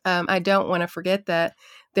infuriating. But I don't want to forget that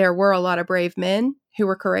there were a lot of brave men who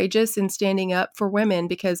were courageous in standing up for women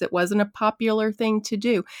because it wasn't a popular thing to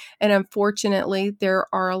do. And unfortunately, there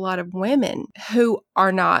are a lot of women who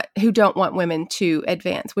don't want women to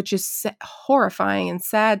advance, which is horrifying and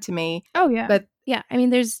sad to me. Oh, yeah. But yeah, I mean,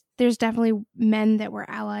 there's definitely men that were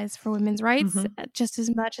allies for women's rights, just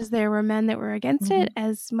as much as there were men that were against it,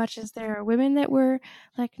 as much as there are women that were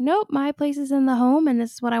like, nope, my place is in the home and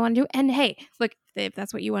this is what I want to do. And hey, look, if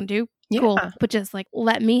that's what you want to do, cool. But just like,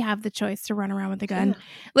 let me have the choice to run around with a gun.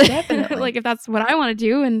 Yeah, definitely. Like, if that's what I want to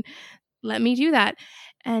do, and let me do that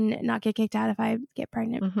and not get kicked out if I get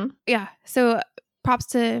pregnant. Yeah. So props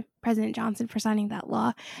to President Johnson for signing that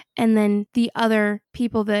law. And then the other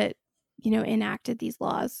people that, enacted these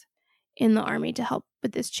laws in the Army to help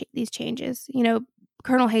with these changes.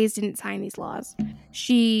 Colonel Hays didn't sign these laws.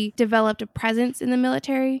 She developed a presence in the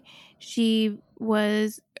military. She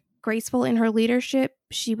was graceful in her leadership.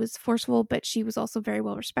 She was forceful, but she was also very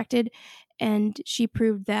well respected. And she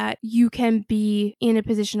proved that you can be in a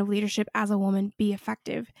position of leadership as a woman, be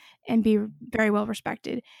effective, and be very well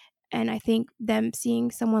respected. And I think them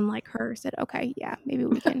seeing someone like her said, okay, yeah, maybe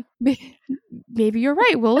we can, maybe you're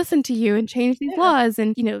right. We'll listen to you and change these laws.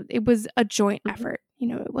 And, it was a joint effort.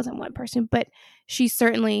 It wasn't one person, but she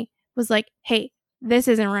certainly was like, hey, this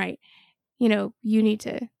isn't right. We need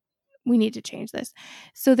to change this.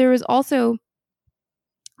 So there was also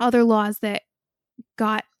other laws that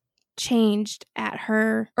got changed at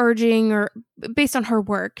her urging or based on her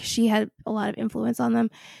work. She had a lot of influence on them.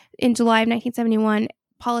 In July of 1971,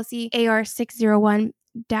 Policy AR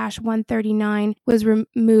 601-139 was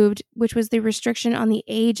removed, which was the restriction on the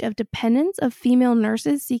age of dependence of female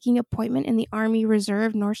nurses seeking appointment in the Army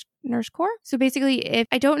Reserve Nurse Corps. So basically,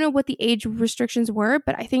 I don't know what the age restrictions were,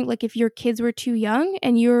 but I think like if your kids were too young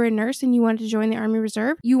and you were a nurse and you wanted to join the Army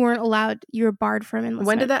Reserve, you weren't allowed, you were barred from enlistment.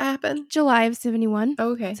 When did that happen? July of 71.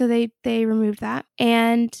 Oh, okay. So they removed that.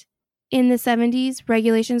 And in the 70s,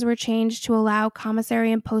 regulations were changed to allow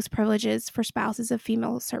commissary and post privileges for spouses of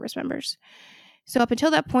female service members. So up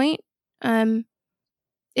until that point,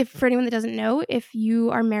 if for anyone that doesn't know, if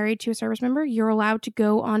you are married to a service member, you're allowed to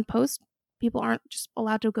go on post people aren't just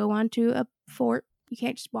allowed to go onto a fort. You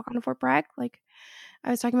can't just walk onto Fort Bragg, like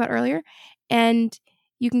I was talking about earlier. And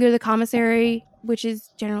you can go to the commissary, which is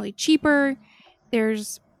generally cheaper.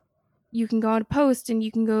 You can go on a post, and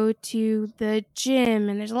you can go to the gym,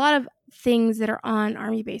 and there's a lot of things that are on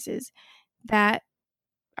Army bases that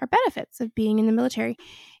are benefits of being in the military.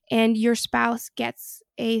 And your spouse gets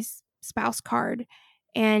a spouse card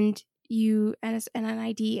and an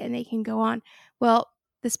ID, and they can go on. Well,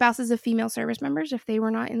 the spouses of female service members, if they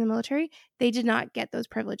were not in the military, they did not get those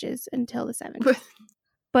privileges until the 70s.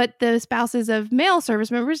 But the spouses of male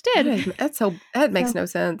service members did. That makes no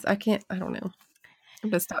sense. I don't know. I'm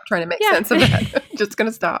going to stop trying to make sense of that. Just going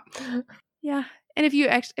to stop. Yeah. And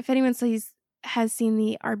if anyone has seen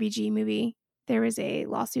the RBG movie, there was a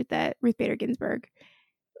lawsuit that Ruth Bader Ginsburg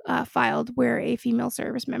filed where a female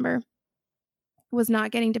service member was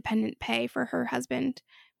not getting dependent pay for her husband,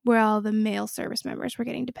 while the male service members were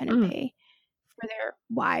getting dependent pay for their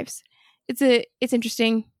wives. It's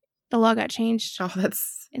interesting. The law got changed. Oh, that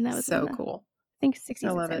was so cool. I think 60s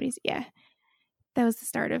and 70s. Yeah. That was the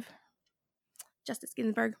start of Justice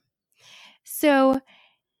Ginsburg. So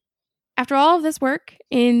after all of this work,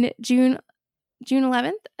 in June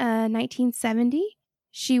 11th, 1970,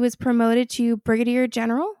 she was promoted to Brigadier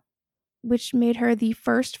General, which made her the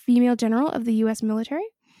first female general of the U.S. military.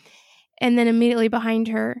 And then immediately behind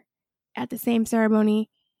her, at the same ceremony,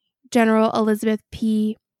 General Elizabeth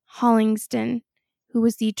P. Hollingston, who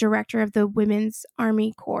was the director of the Women's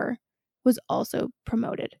Army Corps, was also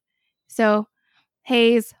promoted. So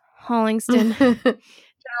Hays, Hollingston, General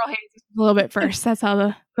Hays is a little bit first. That's how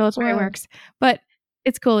the military works. But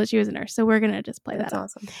it's cool that she was a nurse, so we're going to just play that.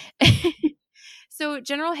 That's awesome. So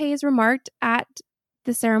General Hays remarked at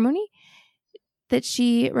the ceremony that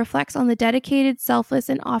she reflects on the dedicated, selfless,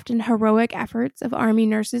 and often heroic efforts of Army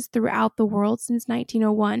nurses throughout the world since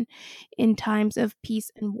 1901 in times of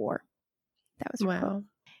peace and war. That was her quote.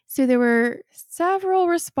 So there were several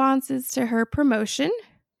responses to her promotion.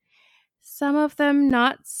 Some of them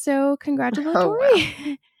not so congratulatory. Oh,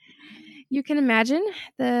 wow. You can imagine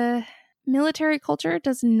the military culture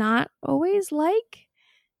does not always like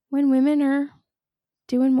when women are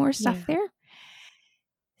doing more stuff there.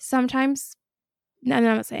 Sometimes, I'm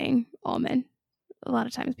not saying all men. A lot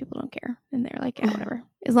of times people don't care, and they're like, yeah, whatever.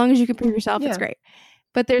 As long as you can prove yourself, it's great.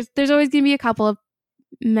 But there's always going to be a couple of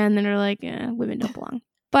men that are like, women don't belong.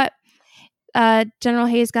 But General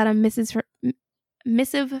Hays got a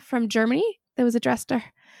missive from Germany that was addressed to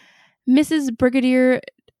Mrs. Brigadier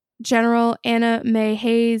General Anna Mae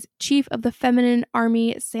Hays, Chief of the Feminine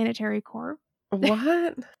Army Sanitary Corps.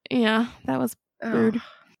 What? Yeah, that was rude.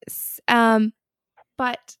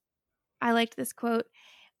 But I liked this quote.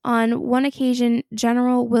 On one occasion,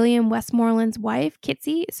 General William Westmoreland's wife,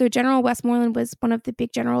 Kitsy. So General Westmoreland was one of the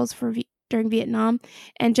big generals during Vietnam,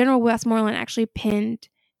 and General Westmoreland actually pinned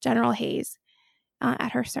General Hays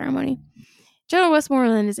at her ceremony. General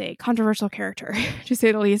Westmoreland is a controversial character, to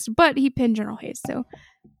say the least, but he pinned General Hays, so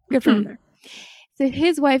good for him there. So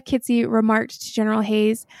his wife, Kitsy, remarked to General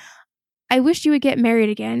Hays, "I wish you would get married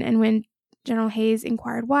again." And when General Hays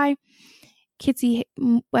inquired why, Kitsy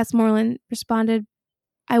Westmoreland responded,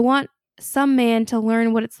 "I want some man to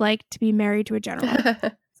learn what it's like to be married to a general."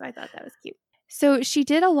 So I thought that was cute. So she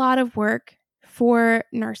did a lot of work for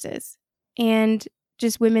nurses and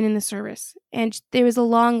just women in the service, and there was a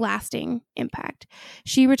long-lasting impact.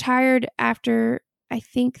 She retired after, I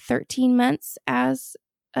think, 13 months as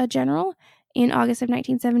a general in August of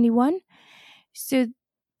 1971. So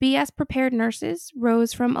BS prepared nurses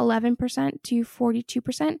rose from 11% to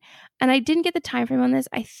 42%. And I didn't get the time frame on this.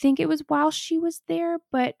 I think it was while she was there,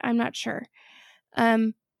 but I'm not sure.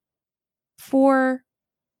 For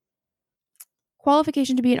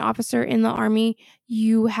qualification to be an officer in the Army,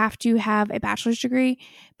 you have to have a bachelor's degree.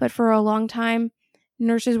 But for a long time,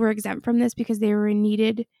 nurses were exempt from this because they were a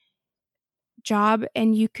needed job.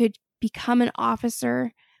 And you could become an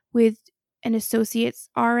officer with an associate's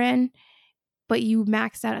RN, but you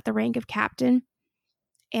maxed out at the rank of captain.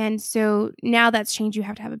 And so now that's changed. You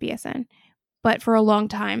have to have a BSN. But for a long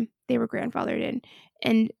time, they were grandfathered in.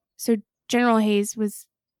 And so General Hays was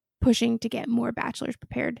pushing to get more bachelor's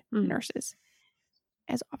prepared nurses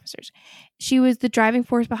as officers. She was the driving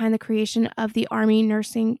force behind the creation of the Army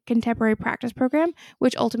Nursing Contemporary Practice Program,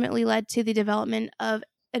 which ultimately led to the development of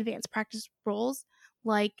advanced practice roles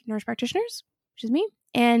like nurse practitioners, which is me,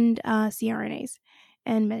 and CRNAs,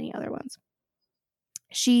 and many other ones.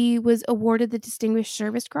 She was awarded the Distinguished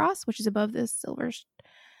Service Cross, which is above the silver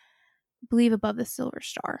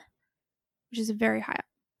star, which is very high up.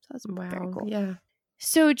 So that's very cool. Yeah.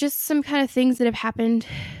 So just some kind of things that have happened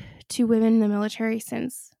to women in the military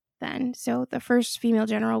since then. So the first female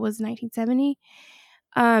general was 1970.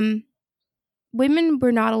 Women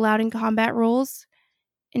were not allowed in combat roles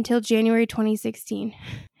until January 2016.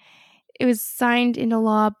 It was signed into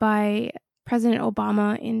law by President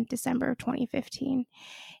Obama in December of 2015.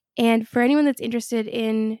 And for anyone that's interested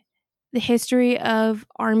in the history of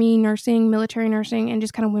Army nursing, military nursing, and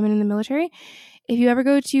just kind of women in the military, if you ever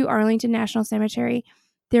go to Arlington National Cemetery,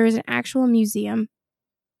 there is an actual museum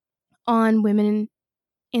on women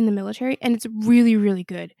in the military, and it's really, really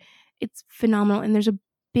good. It's phenomenal, and there's a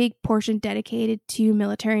big portion dedicated to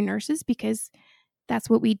military nurses because that's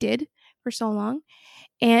what we did for so long.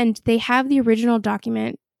 And they have the original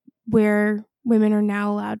document where women are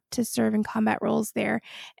now allowed to serve in combat roles there.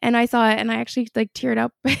 And I saw it and I actually like teared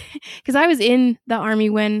up because I was in the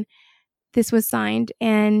Army when this was signed.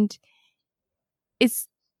 And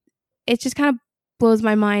it just kind of blows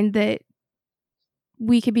my mind that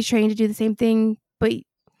we could be trained to do the same thing. But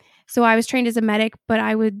so I was trained as a medic, but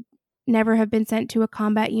I would never have been sent to a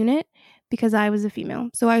combat unit because I was a female.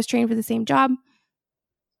 So I was trained for the same job,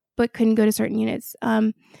 but couldn't go to certain units.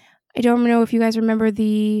 I don't know if you guys remember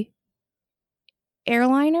the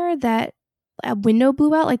airliner that a window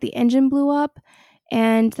blew out, like the engine blew up,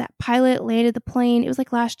 and that pilot landed the plane. It was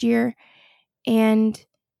like last year, and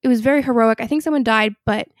it was very heroic. I think someone died,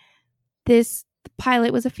 but this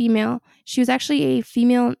pilot was a female. She was actually a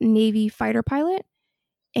female Navy fighter pilot,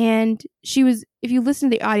 and she was, if you listen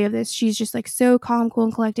to the audio of this, she's just like so calm, cool,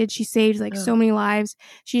 and collected. She saved like so many lives.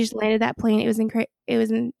 She just landed that plane. It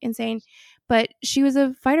was insane. But she was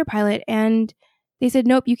a fighter pilot, and they said,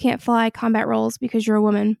 nope, you can't fly combat roles because you're a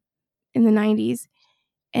woman in the 90s.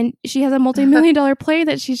 And she has a multi-million-dollar plane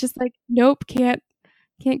that she's just like, nope, can't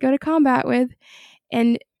go to combat with.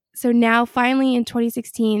 And so now finally in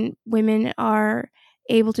 2016, women are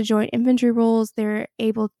able to join infantry roles. They're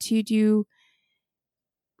able to do,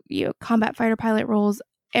 combat fighter pilot roles,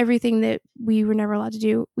 everything that we were never allowed to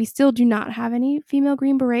do. We still do not have any female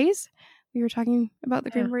Green Berets. We were talking about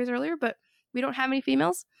the Green Berets earlier, but we don't have any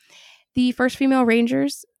females. The first female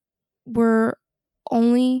Rangers were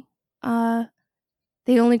only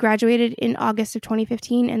graduated in August of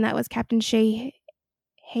 2015, and that was Captain Shay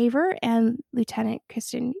Haver and Lieutenant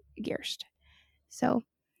Kristen Gierst. So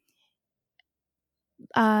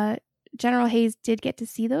General Hays did get to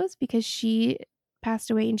see those because she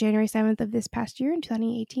passed away in January 7th of this past year in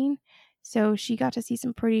 2018. So she got to see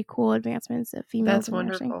some pretty cool advancements of females in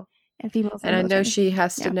nursing and females. And I know she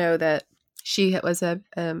has to know that she was a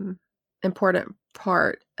important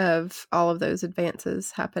part of all of those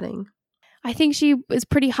advances happening. I think she was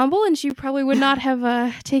pretty humble, and she probably would not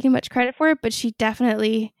have taken much credit for it, but she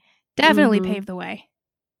definitely paved the way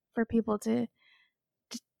for people to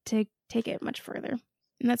take it much further.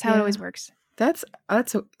 And that's how it always works.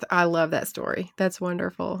 I love that story. That's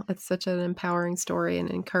wonderful. It's such an empowering story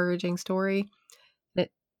and encouraging story.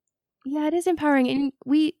 It is empowering. And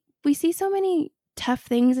we see so many tough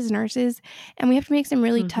things as nurses, and we have to make some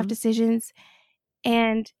really tough decisions.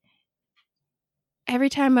 And every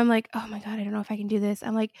time I'm like, oh my God, I don't know if I can do this.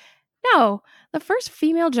 I'm like, no, the first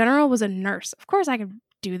female general was a nurse. Of course I could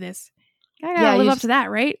do this. I gotta live up to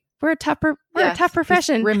that, right? We're a tough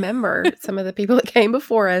profession. Just remember some of the people that came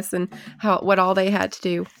before us and what all they had to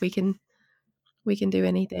do. We can do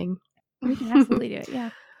anything. We can absolutely do it.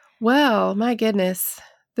 Yeah. Well, my goodness,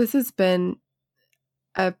 this has been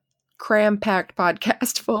a cram-packed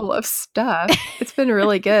podcast full of stuff. It's been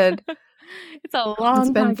really good. It's a long.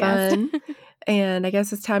 It's been fun. And I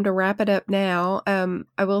guess it's time to wrap it up now.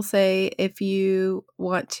 I will say, if you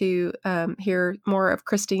want to hear more of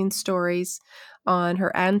Christine's stories on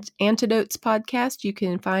her Antidotes podcast, you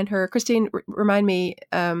can find her. Christine, remind me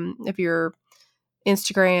of your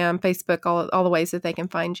Instagram, Facebook, all the ways that they can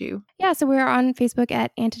find you. Yeah, so we're on Facebook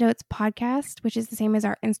at Antidotes Podcast, which is the same as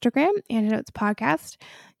our Instagram, Antidotes Podcast.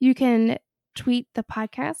 You can tweet the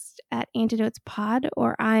podcast at Antidotes Pod,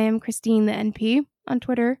 or I am Christine the NP on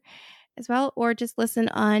Twitter as well, or just listen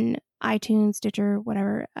on iTunes, Stitcher,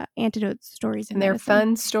 whatever, Antidotes stories. And they're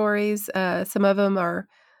fun stories. Some of them are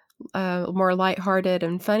more lighthearted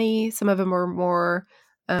and funny. Some of them are more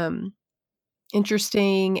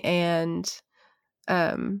interesting and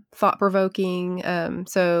thought-provoking.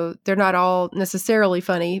 So they're not all necessarily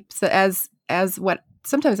funny. So as what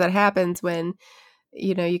sometimes that happens when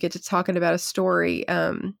you get to talking about a story,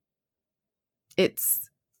 it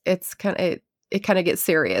kind of gets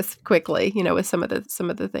serious quickly, with some of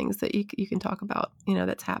the things that you can talk about,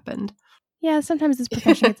 that's happened. Yeah, sometimes this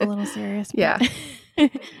profession gets a little serious. Yeah.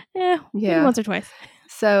 Once or twice.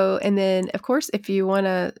 So, and then of course, if you want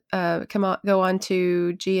to go on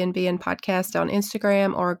to GNBN Podcast on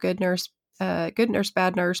Instagram or Good Nurse Good Nurse,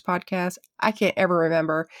 Bad Nurse podcast. I can't ever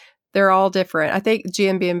remember. They're all different. I think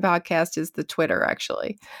GMBM podcast is the Twitter,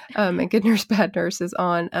 actually. And Good Nurse, Bad Nurse is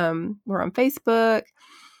on, we're on Facebook.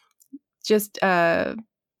 Just tell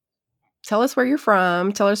us where you're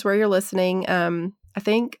from. Tell us where you're listening. I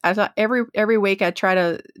thought every week I try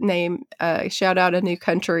to shout out a new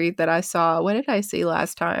country that I saw. What did I see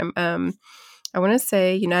last time? I want to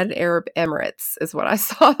say United Arab Emirates is what I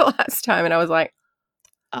saw last time. And I was like,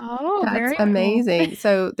 oh, that's very amazing. Cool.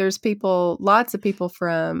 So there's lots of people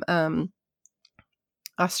from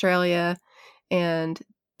Australia and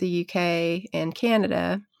the UK and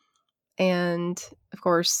Canada. And of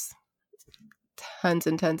course, tons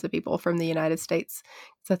and tons of people from the United States.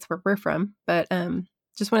 That's where we're from. But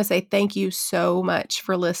just want to say thank you so much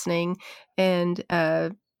for listening, and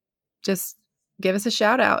just give us a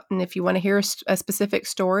shout out. And if you want to hear a specific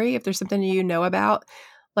story, if there's something you know about,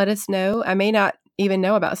 let us know. I may not even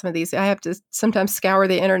know about some of these. I have to sometimes scour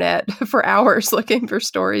the internet for hours looking for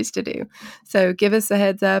stories to do. So give us a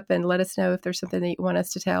heads up and let us know if there's something that you want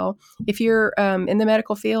us to tell. If you're in the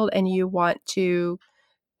medical field and you want to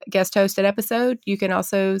guest host an episode, you can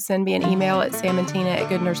also send me an email at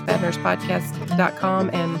samandtina@goodnursebadnursepodcast.com,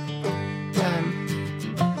 and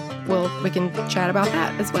we can chat about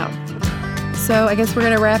that as well. So I guess we're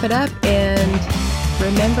going to wrap it up, and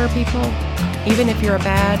remember, people, even if you're a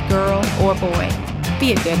bad girl or boy,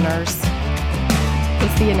 be a good nurse. We'll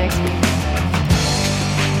see you next week.